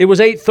 It was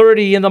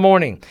 8:30 in the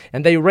morning,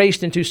 and they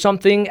raced into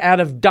something out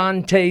of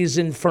Dante's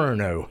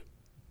Inferno.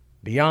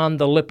 Beyond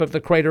the lip of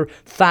the crater,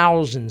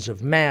 thousands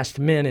of masked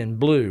men in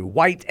blue,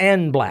 white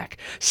and black,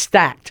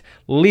 stacked,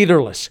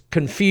 leaderless,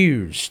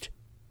 confused.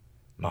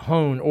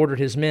 Mahone ordered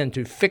his men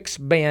to fix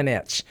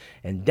bayonets,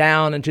 and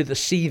down into the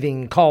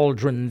seething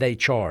cauldron they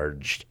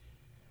charged.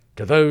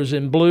 To those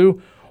in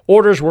blue,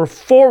 orders were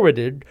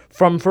forwarded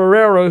from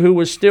Ferrero, who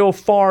was still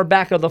far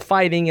back of the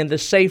fighting in the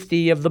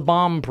safety of the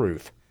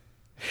bomb-proof.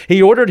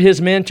 He ordered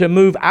his men to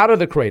move out of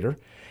the crater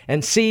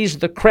and seize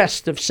the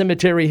crest of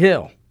Cemetery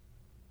Hill.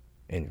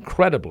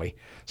 Incredibly,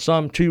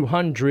 some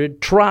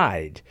 200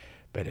 tried,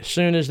 but as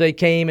soon as they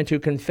came into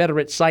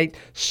Confederate sight,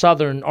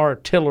 Southern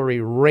artillery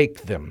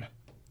raked them.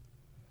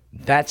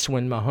 That's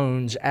when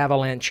Mahone's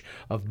avalanche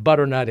of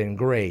butternut and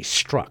gray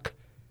struck.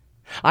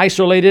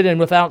 Isolated and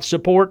without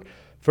support,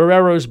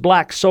 Ferrero's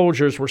black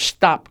soldiers were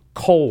stopped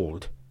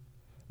cold.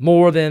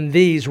 More than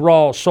these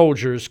raw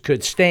soldiers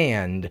could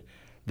stand,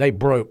 they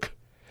broke.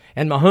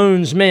 And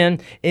Mahone's men,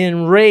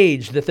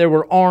 enraged that there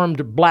were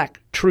armed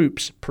black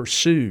troops,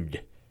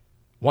 pursued.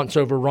 Once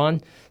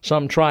overrun,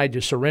 some tried to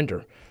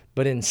surrender,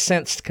 but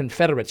incensed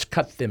Confederates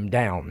cut them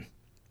down.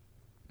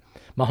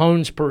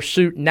 Mahone's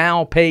pursuit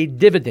now paid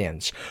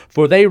dividends,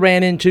 for they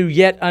ran into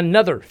yet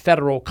another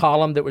Federal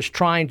column that was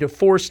trying to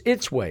force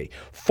its way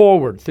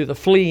forward through the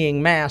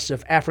fleeing mass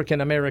of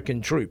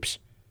African-American troops.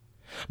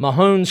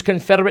 Mahone's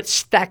Confederates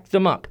stacked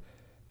them up,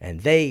 and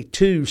they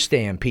too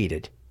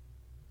stampeded.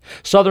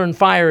 Southern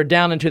fire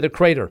down into the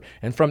crater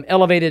and from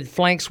elevated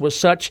flanks was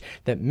such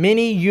that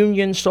many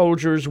Union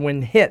soldiers,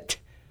 when hit,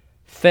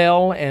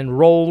 fell and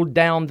rolled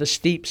down the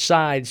steep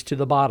sides to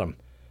the bottom,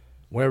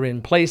 where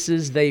in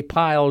places they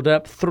piled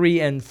up 3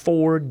 and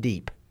 4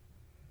 deep.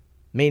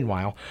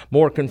 Meanwhile,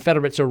 more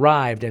Confederates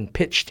arrived and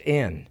pitched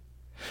in.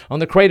 On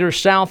the crater's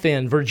south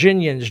end,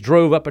 Virginians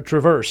drove up a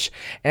traverse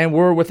and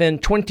were within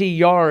 20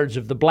 yards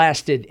of the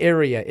blasted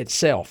area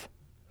itself.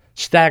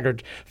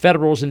 Staggered,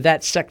 Federals in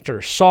that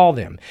sector saw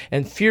them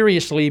and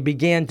furiously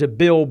began to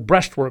build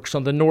breastworks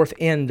on the north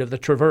end of the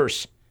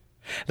traverse.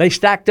 They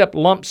stacked up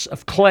lumps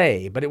of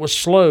clay, but it was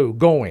slow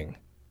going.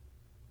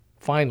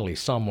 Finally,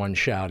 someone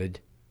shouted,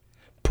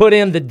 "Put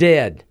in the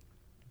dead!"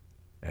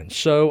 And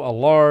so a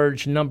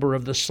large number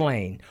of the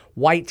slain,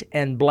 white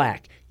and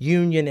black,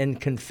 Union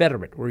and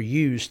Confederate, were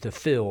used to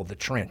fill the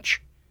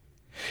trench.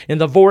 In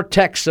the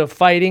vortex of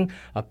fighting,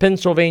 a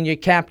Pennsylvania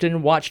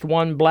captain watched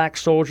one black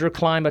soldier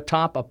climb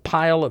atop a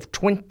pile of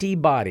 20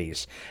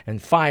 bodies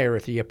and fire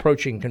at the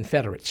approaching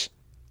Confederates.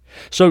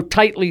 So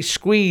tightly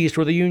squeezed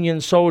were the Union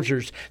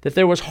soldiers that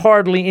there was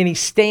hardly any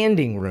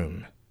standing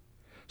room.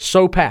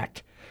 So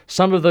packed,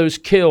 some of those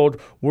killed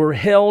were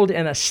held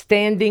in a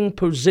standing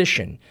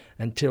position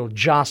until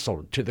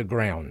jostled to the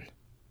ground.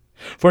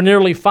 For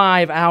nearly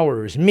 5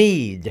 hours,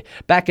 Meade,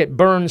 back at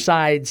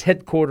Burnside's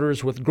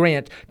headquarters with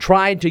Grant,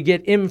 tried to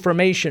get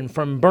information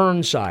from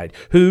Burnside,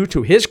 who,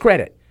 to his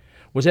credit,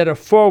 was at a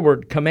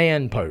forward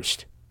command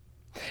post.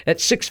 At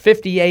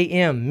 6:50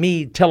 a.m.,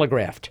 Meade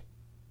telegraphed,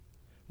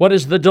 "What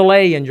is the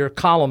delay in your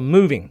column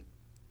moving?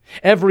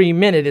 Every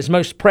minute is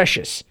most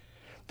precious.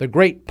 The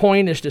great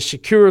point is to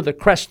secure the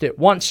crest at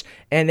once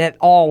and at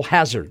all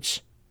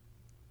hazards."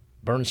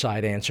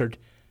 Burnside answered,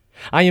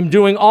 "I am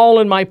doing all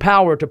in my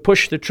power to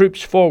push the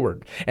troops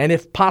forward, and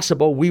if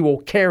possible, we will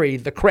carry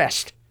the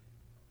crest."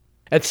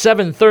 At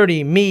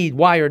 7:30, Meade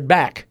wired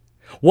back,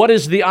 "What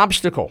is the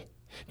obstacle?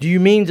 Do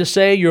you mean to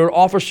say your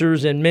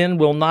officers and men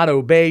will not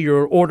obey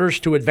your orders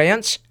to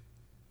advance?"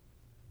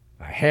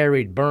 A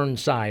harried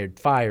Burnside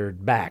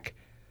fired back,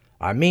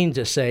 "I mean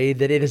to say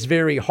that it is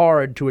very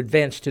hard to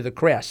advance to the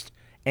crest,"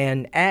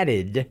 and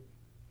added,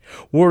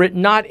 "Were it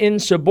not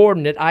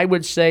insubordinate, I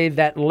would say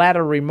that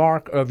latter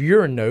remark of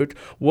your note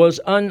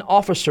was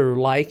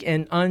unofficer-like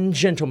and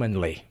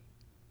ungentlemanly."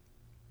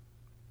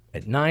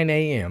 At 9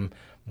 a.m.,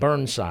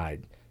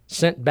 Burnside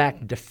sent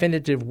back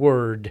definitive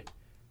word,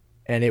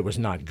 and it was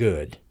not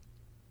good.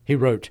 He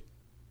wrote,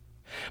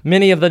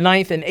 "Many of the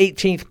 9th and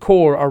 18th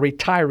Corps are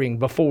retiring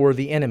before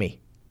the enemy."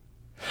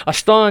 A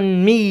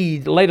stunned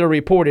Meade later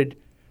reported,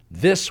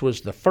 "This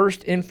was the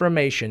first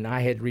information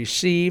I had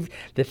received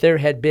that there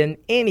had been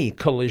any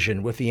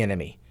collision with the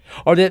enemy,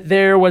 or that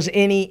there was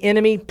any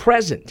enemy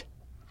present."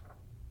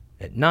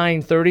 At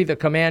 9:30, the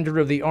commander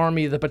of the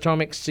Army of the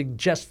Potomac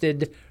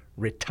suggested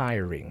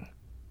retiring.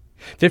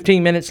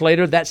 15 minutes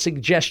later, that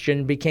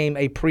suggestion became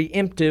a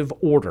preemptive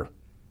order.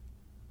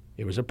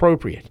 It was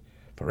appropriate,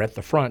 for at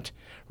the front,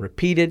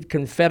 repeated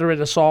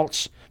Confederate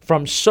assaults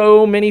from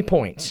so many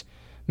points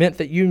meant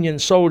that Union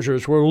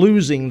soldiers were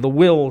losing the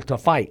will to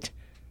fight.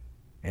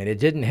 And it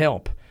didn't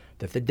help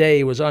that the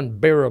day was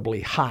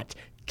unbearably hot.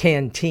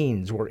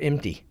 Canteens were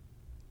empty.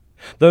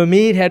 Though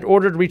Meade had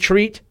ordered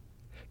retreat,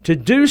 to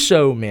do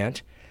so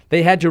meant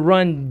they had to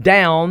run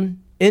down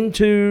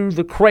into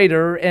the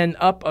crater and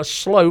up a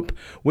slope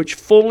which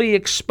fully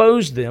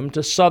exposed them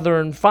to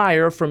Southern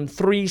fire from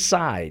 3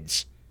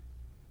 sides.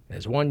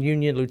 As one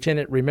Union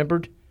lieutenant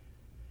remembered,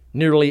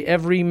 nearly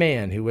every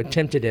man who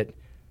attempted it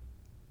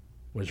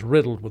was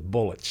riddled with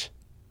bullets.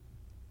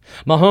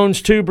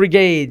 Mahone's 2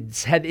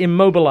 brigades had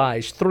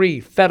immobilized 3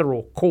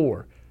 Federal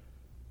corps,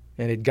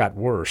 and it got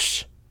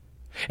worse.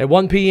 At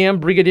 1 p.m.,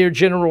 Brigadier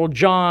General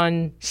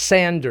John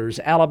Sanders'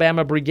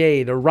 Alabama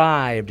Brigade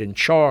arrived and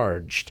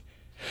charged.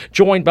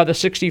 Joined by the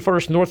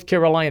 61st North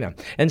Carolina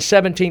and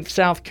 17th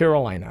South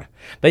Carolina,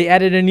 they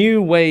added a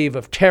new wave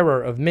of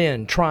terror of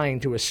men trying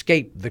to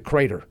escape the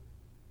crater.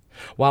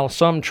 While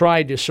some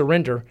tried to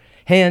surrender,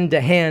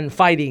 hand-to-hand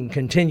fighting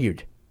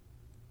continued.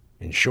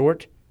 In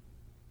short,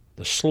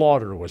 the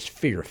slaughter was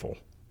fearful.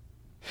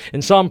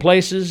 In some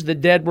places, the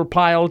dead were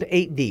piled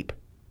 8 deep.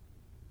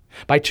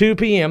 By 2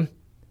 p.m.,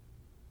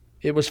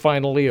 it was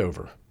finally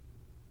over.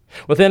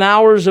 Within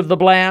hours of the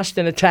blast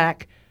and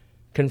attack,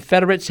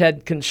 Confederates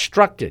had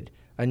constructed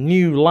a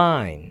new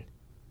line,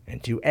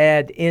 and to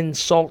add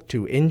insult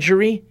to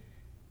injury,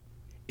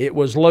 it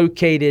was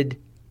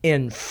located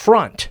in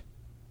front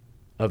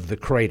of the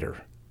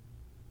crater.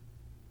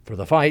 For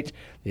the fight,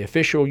 the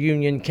official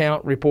Union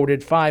count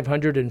reported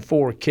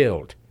 504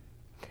 killed,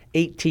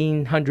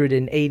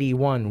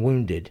 1,881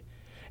 wounded,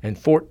 and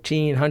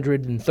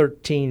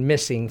 1,413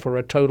 missing, for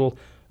a total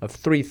of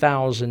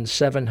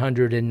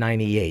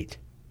 3,798.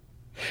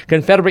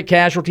 Confederate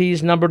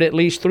casualties numbered at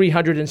least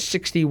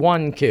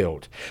 361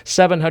 killed,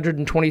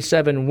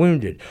 727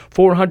 wounded,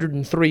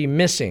 403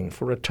 missing,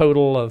 for a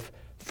total of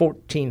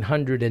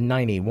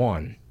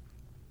 1,491.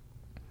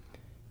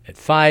 At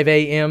 5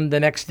 a.m.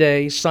 the next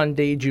day,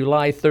 Sunday,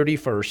 July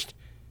 31st,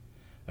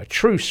 a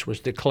truce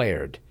was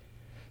declared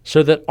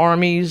so that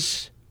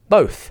armies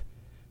both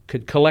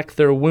could collect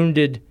their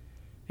wounded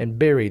and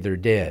bury their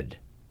dead.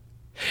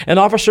 An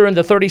officer in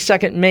the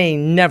 32nd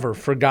Maine never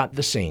forgot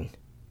the scene.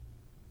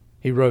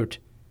 He wrote,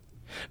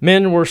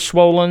 "Men were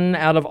swollen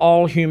out of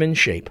all human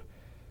shape,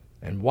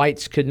 and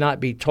whites could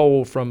not be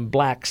told from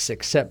blacks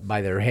except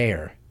by their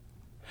hair.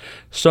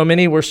 So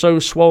many were so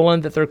swollen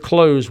that their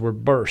clothes were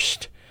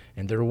burst,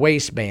 and their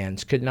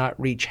waistbands could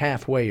not reach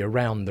halfway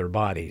around their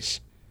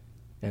bodies,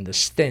 and the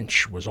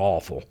stench was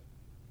awful."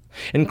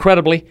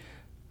 Incredibly,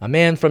 a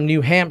man from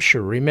New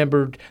Hampshire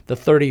remembered the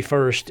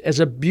 31st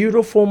as a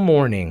beautiful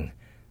morning,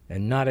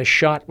 and not a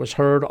shot was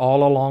heard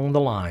all along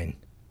the line.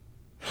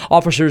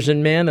 Officers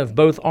and men of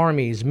both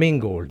armies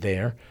mingled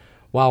there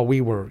while we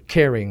were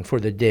caring for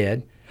the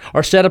dead,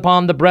 or set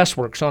upon the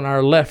breastworks on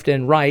our left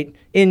and right,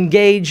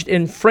 engaged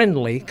in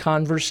friendly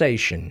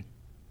conversation.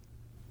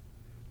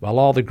 While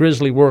all the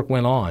grisly work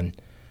went on,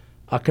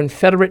 a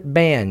Confederate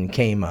band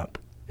came up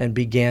and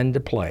began to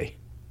play.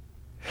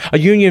 A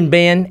Union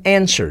band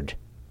answered,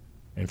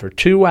 and for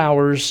 2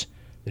 hours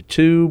the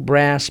 2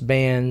 brass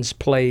bands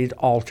played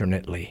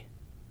alternately.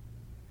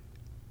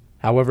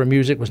 However,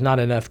 music was not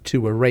enough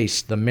to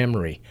erase the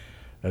memory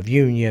of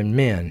Union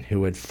men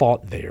who had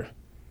fought there,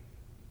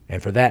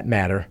 and for that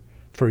matter,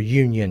 for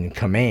Union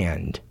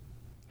command.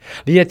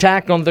 The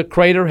attack on the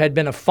crater had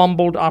been a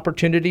fumbled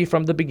opportunity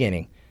from the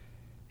beginning,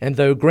 and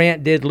though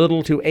Grant did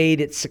little to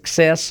aid its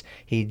success,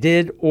 he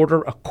did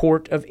order a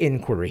court of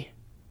inquiry.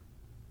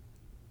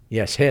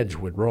 Yes, heads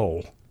would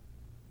roll.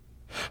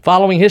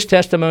 Following his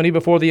testimony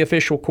before the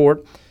official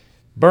court,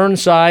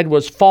 Burnside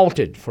was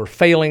faulted for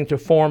failing to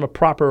form a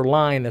proper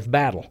line of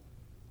battle,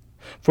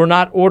 for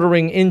not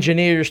ordering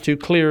engineers to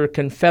clear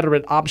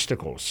Confederate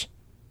obstacles,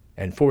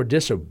 and for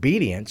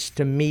disobedience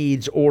to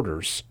Meade's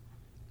orders.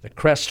 The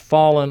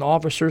crestfallen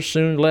officer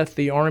soon left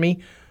the Army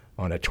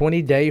on a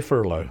 20-day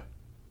furlough.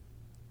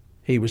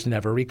 He was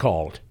never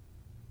recalled.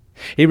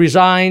 He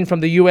resigned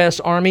from the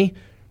U.S. Army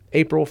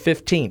April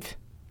 15th,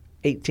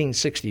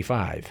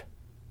 1865.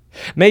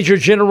 Major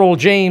General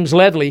James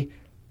Ledlie,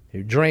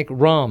 who drank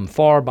rum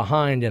far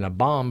behind in a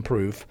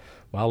bomb-proof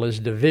while his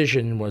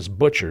division was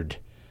butchered,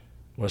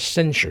 was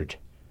censured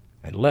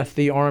and left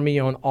the Army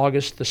on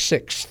August the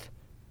 6th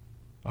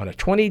on a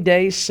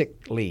 20-day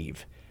sick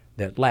leave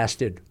that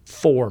lasted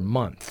 4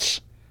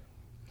 months.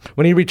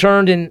 When he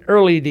returned in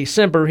early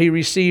December, he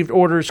received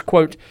orders,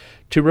 quote,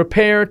 to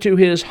repair to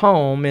his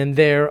home and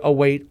there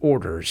await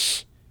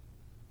orders.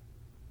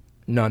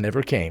 None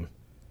ever came,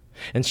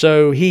 and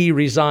so he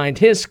resigned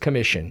his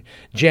commission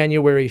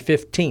January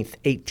 15th,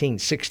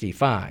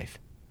 1865.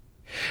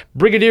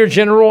 Brigadier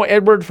General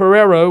Edward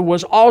Ferrero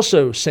was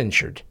also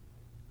censured,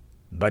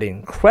 but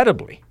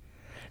incredibly,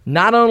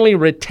 not only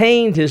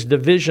retained his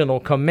divisional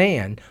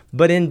command,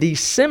 but in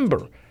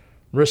December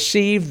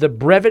received the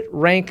brevet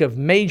rank of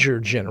Major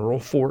General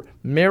for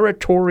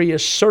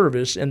meritorious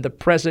service in the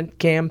present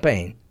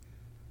campaign.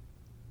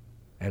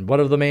 And what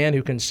of the man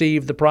who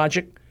conceived the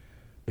project,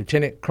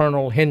 Lieutenant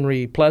Colonel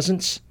Henry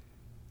Pleasants?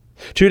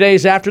 2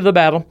 days after the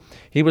battle,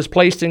 he was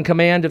placed in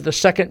command of the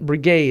 2nd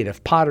Brigade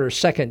of Potter's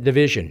 2nd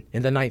Division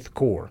in the 9th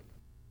Corps.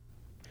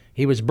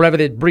 He was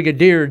breveted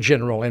brigadier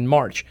general in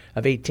March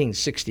of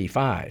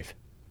 1865.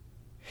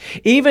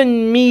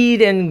 Even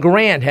Meade and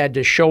Grant had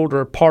to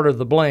shoulder part of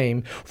the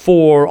blame,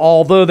 for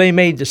although they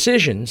made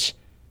decisions,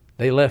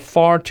 they left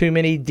far too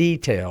many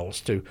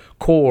details to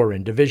corps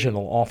and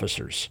divisional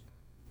officers.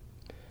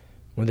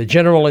 When the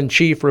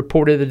General-in-Chief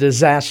reported the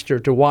disaster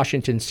to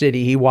Washington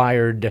City, he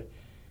wired,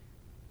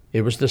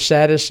 "It was the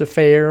saddest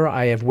affair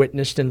I have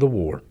witnessed in the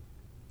war.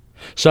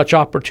 Such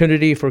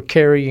opportunity for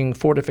carrying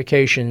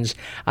fortifications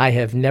I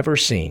have never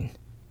seen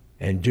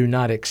and do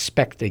not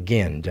expect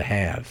again to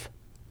have."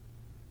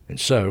 And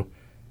so,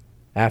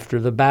 after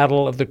the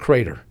Battle of the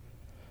Crater,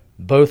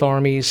 both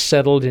armies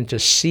settled into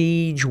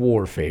siege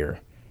warfare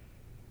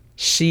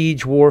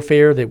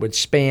that would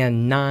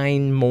span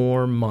 9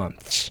 more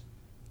months.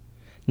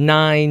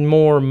 9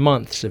 more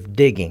months of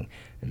digging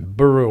and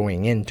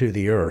burrowing into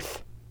the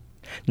earth.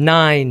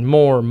 9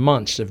 more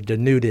months of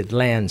denuded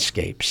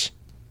landscapes.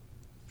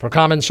 For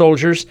common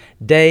soldiers,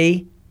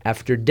 day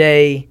after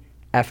day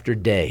after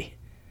day,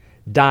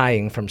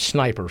 dying from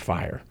sniper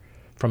fire,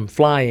 from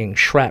flying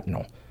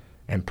shrapnel,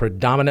 and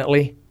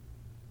predominantly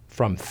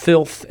from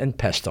filth and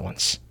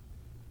pestilence.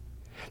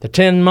 The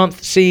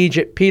 10-month siege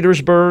at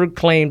Petersburg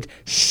claimed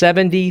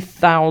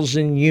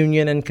 70,000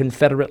 Union and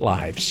Confederate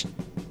lives.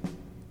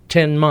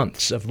 10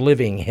 months of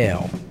living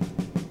hell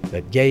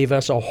that gave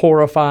us a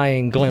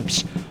horrifying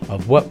glimpse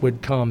of what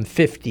would come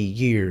 50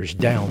 years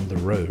down the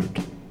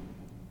road.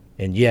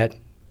 And yet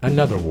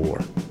another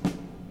war,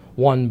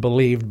 one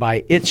believed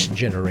by its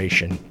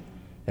generation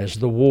as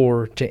the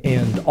war to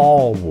end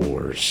all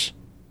wars.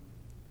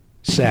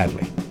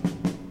 Sadly,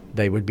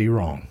 they would be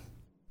wrong.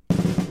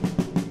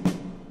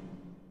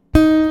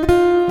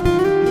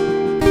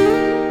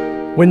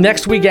 When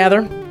next we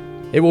gather,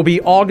 it will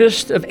be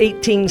August of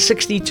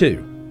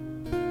 1862,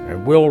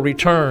 and we'll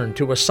return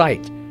to a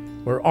site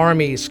where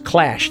armies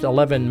clashed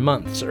 11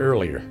 months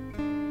earlier.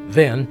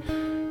 Then,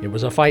 it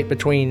was a fight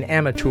between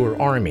amateur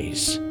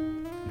armies,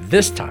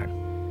 this time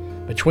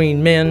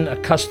between men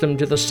accustomed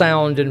to the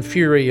sound and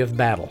fury of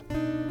battle,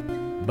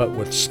 but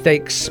with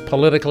stakes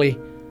politically,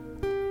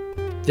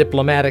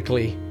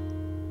 diplomatically,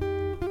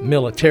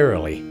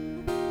 militarily,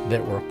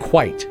 that were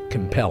quite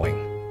compelling.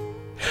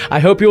 I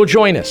hope you'll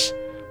join us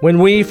when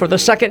we, for the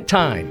second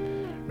time,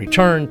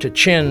 return to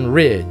Chinn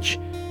Ridge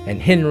and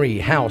Henry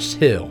House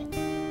Hill,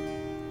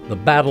 the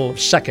Battle of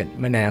 2nd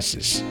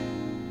Manassas.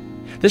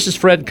 This is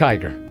Fred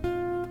Kiger.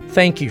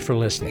 Thank you for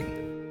listening.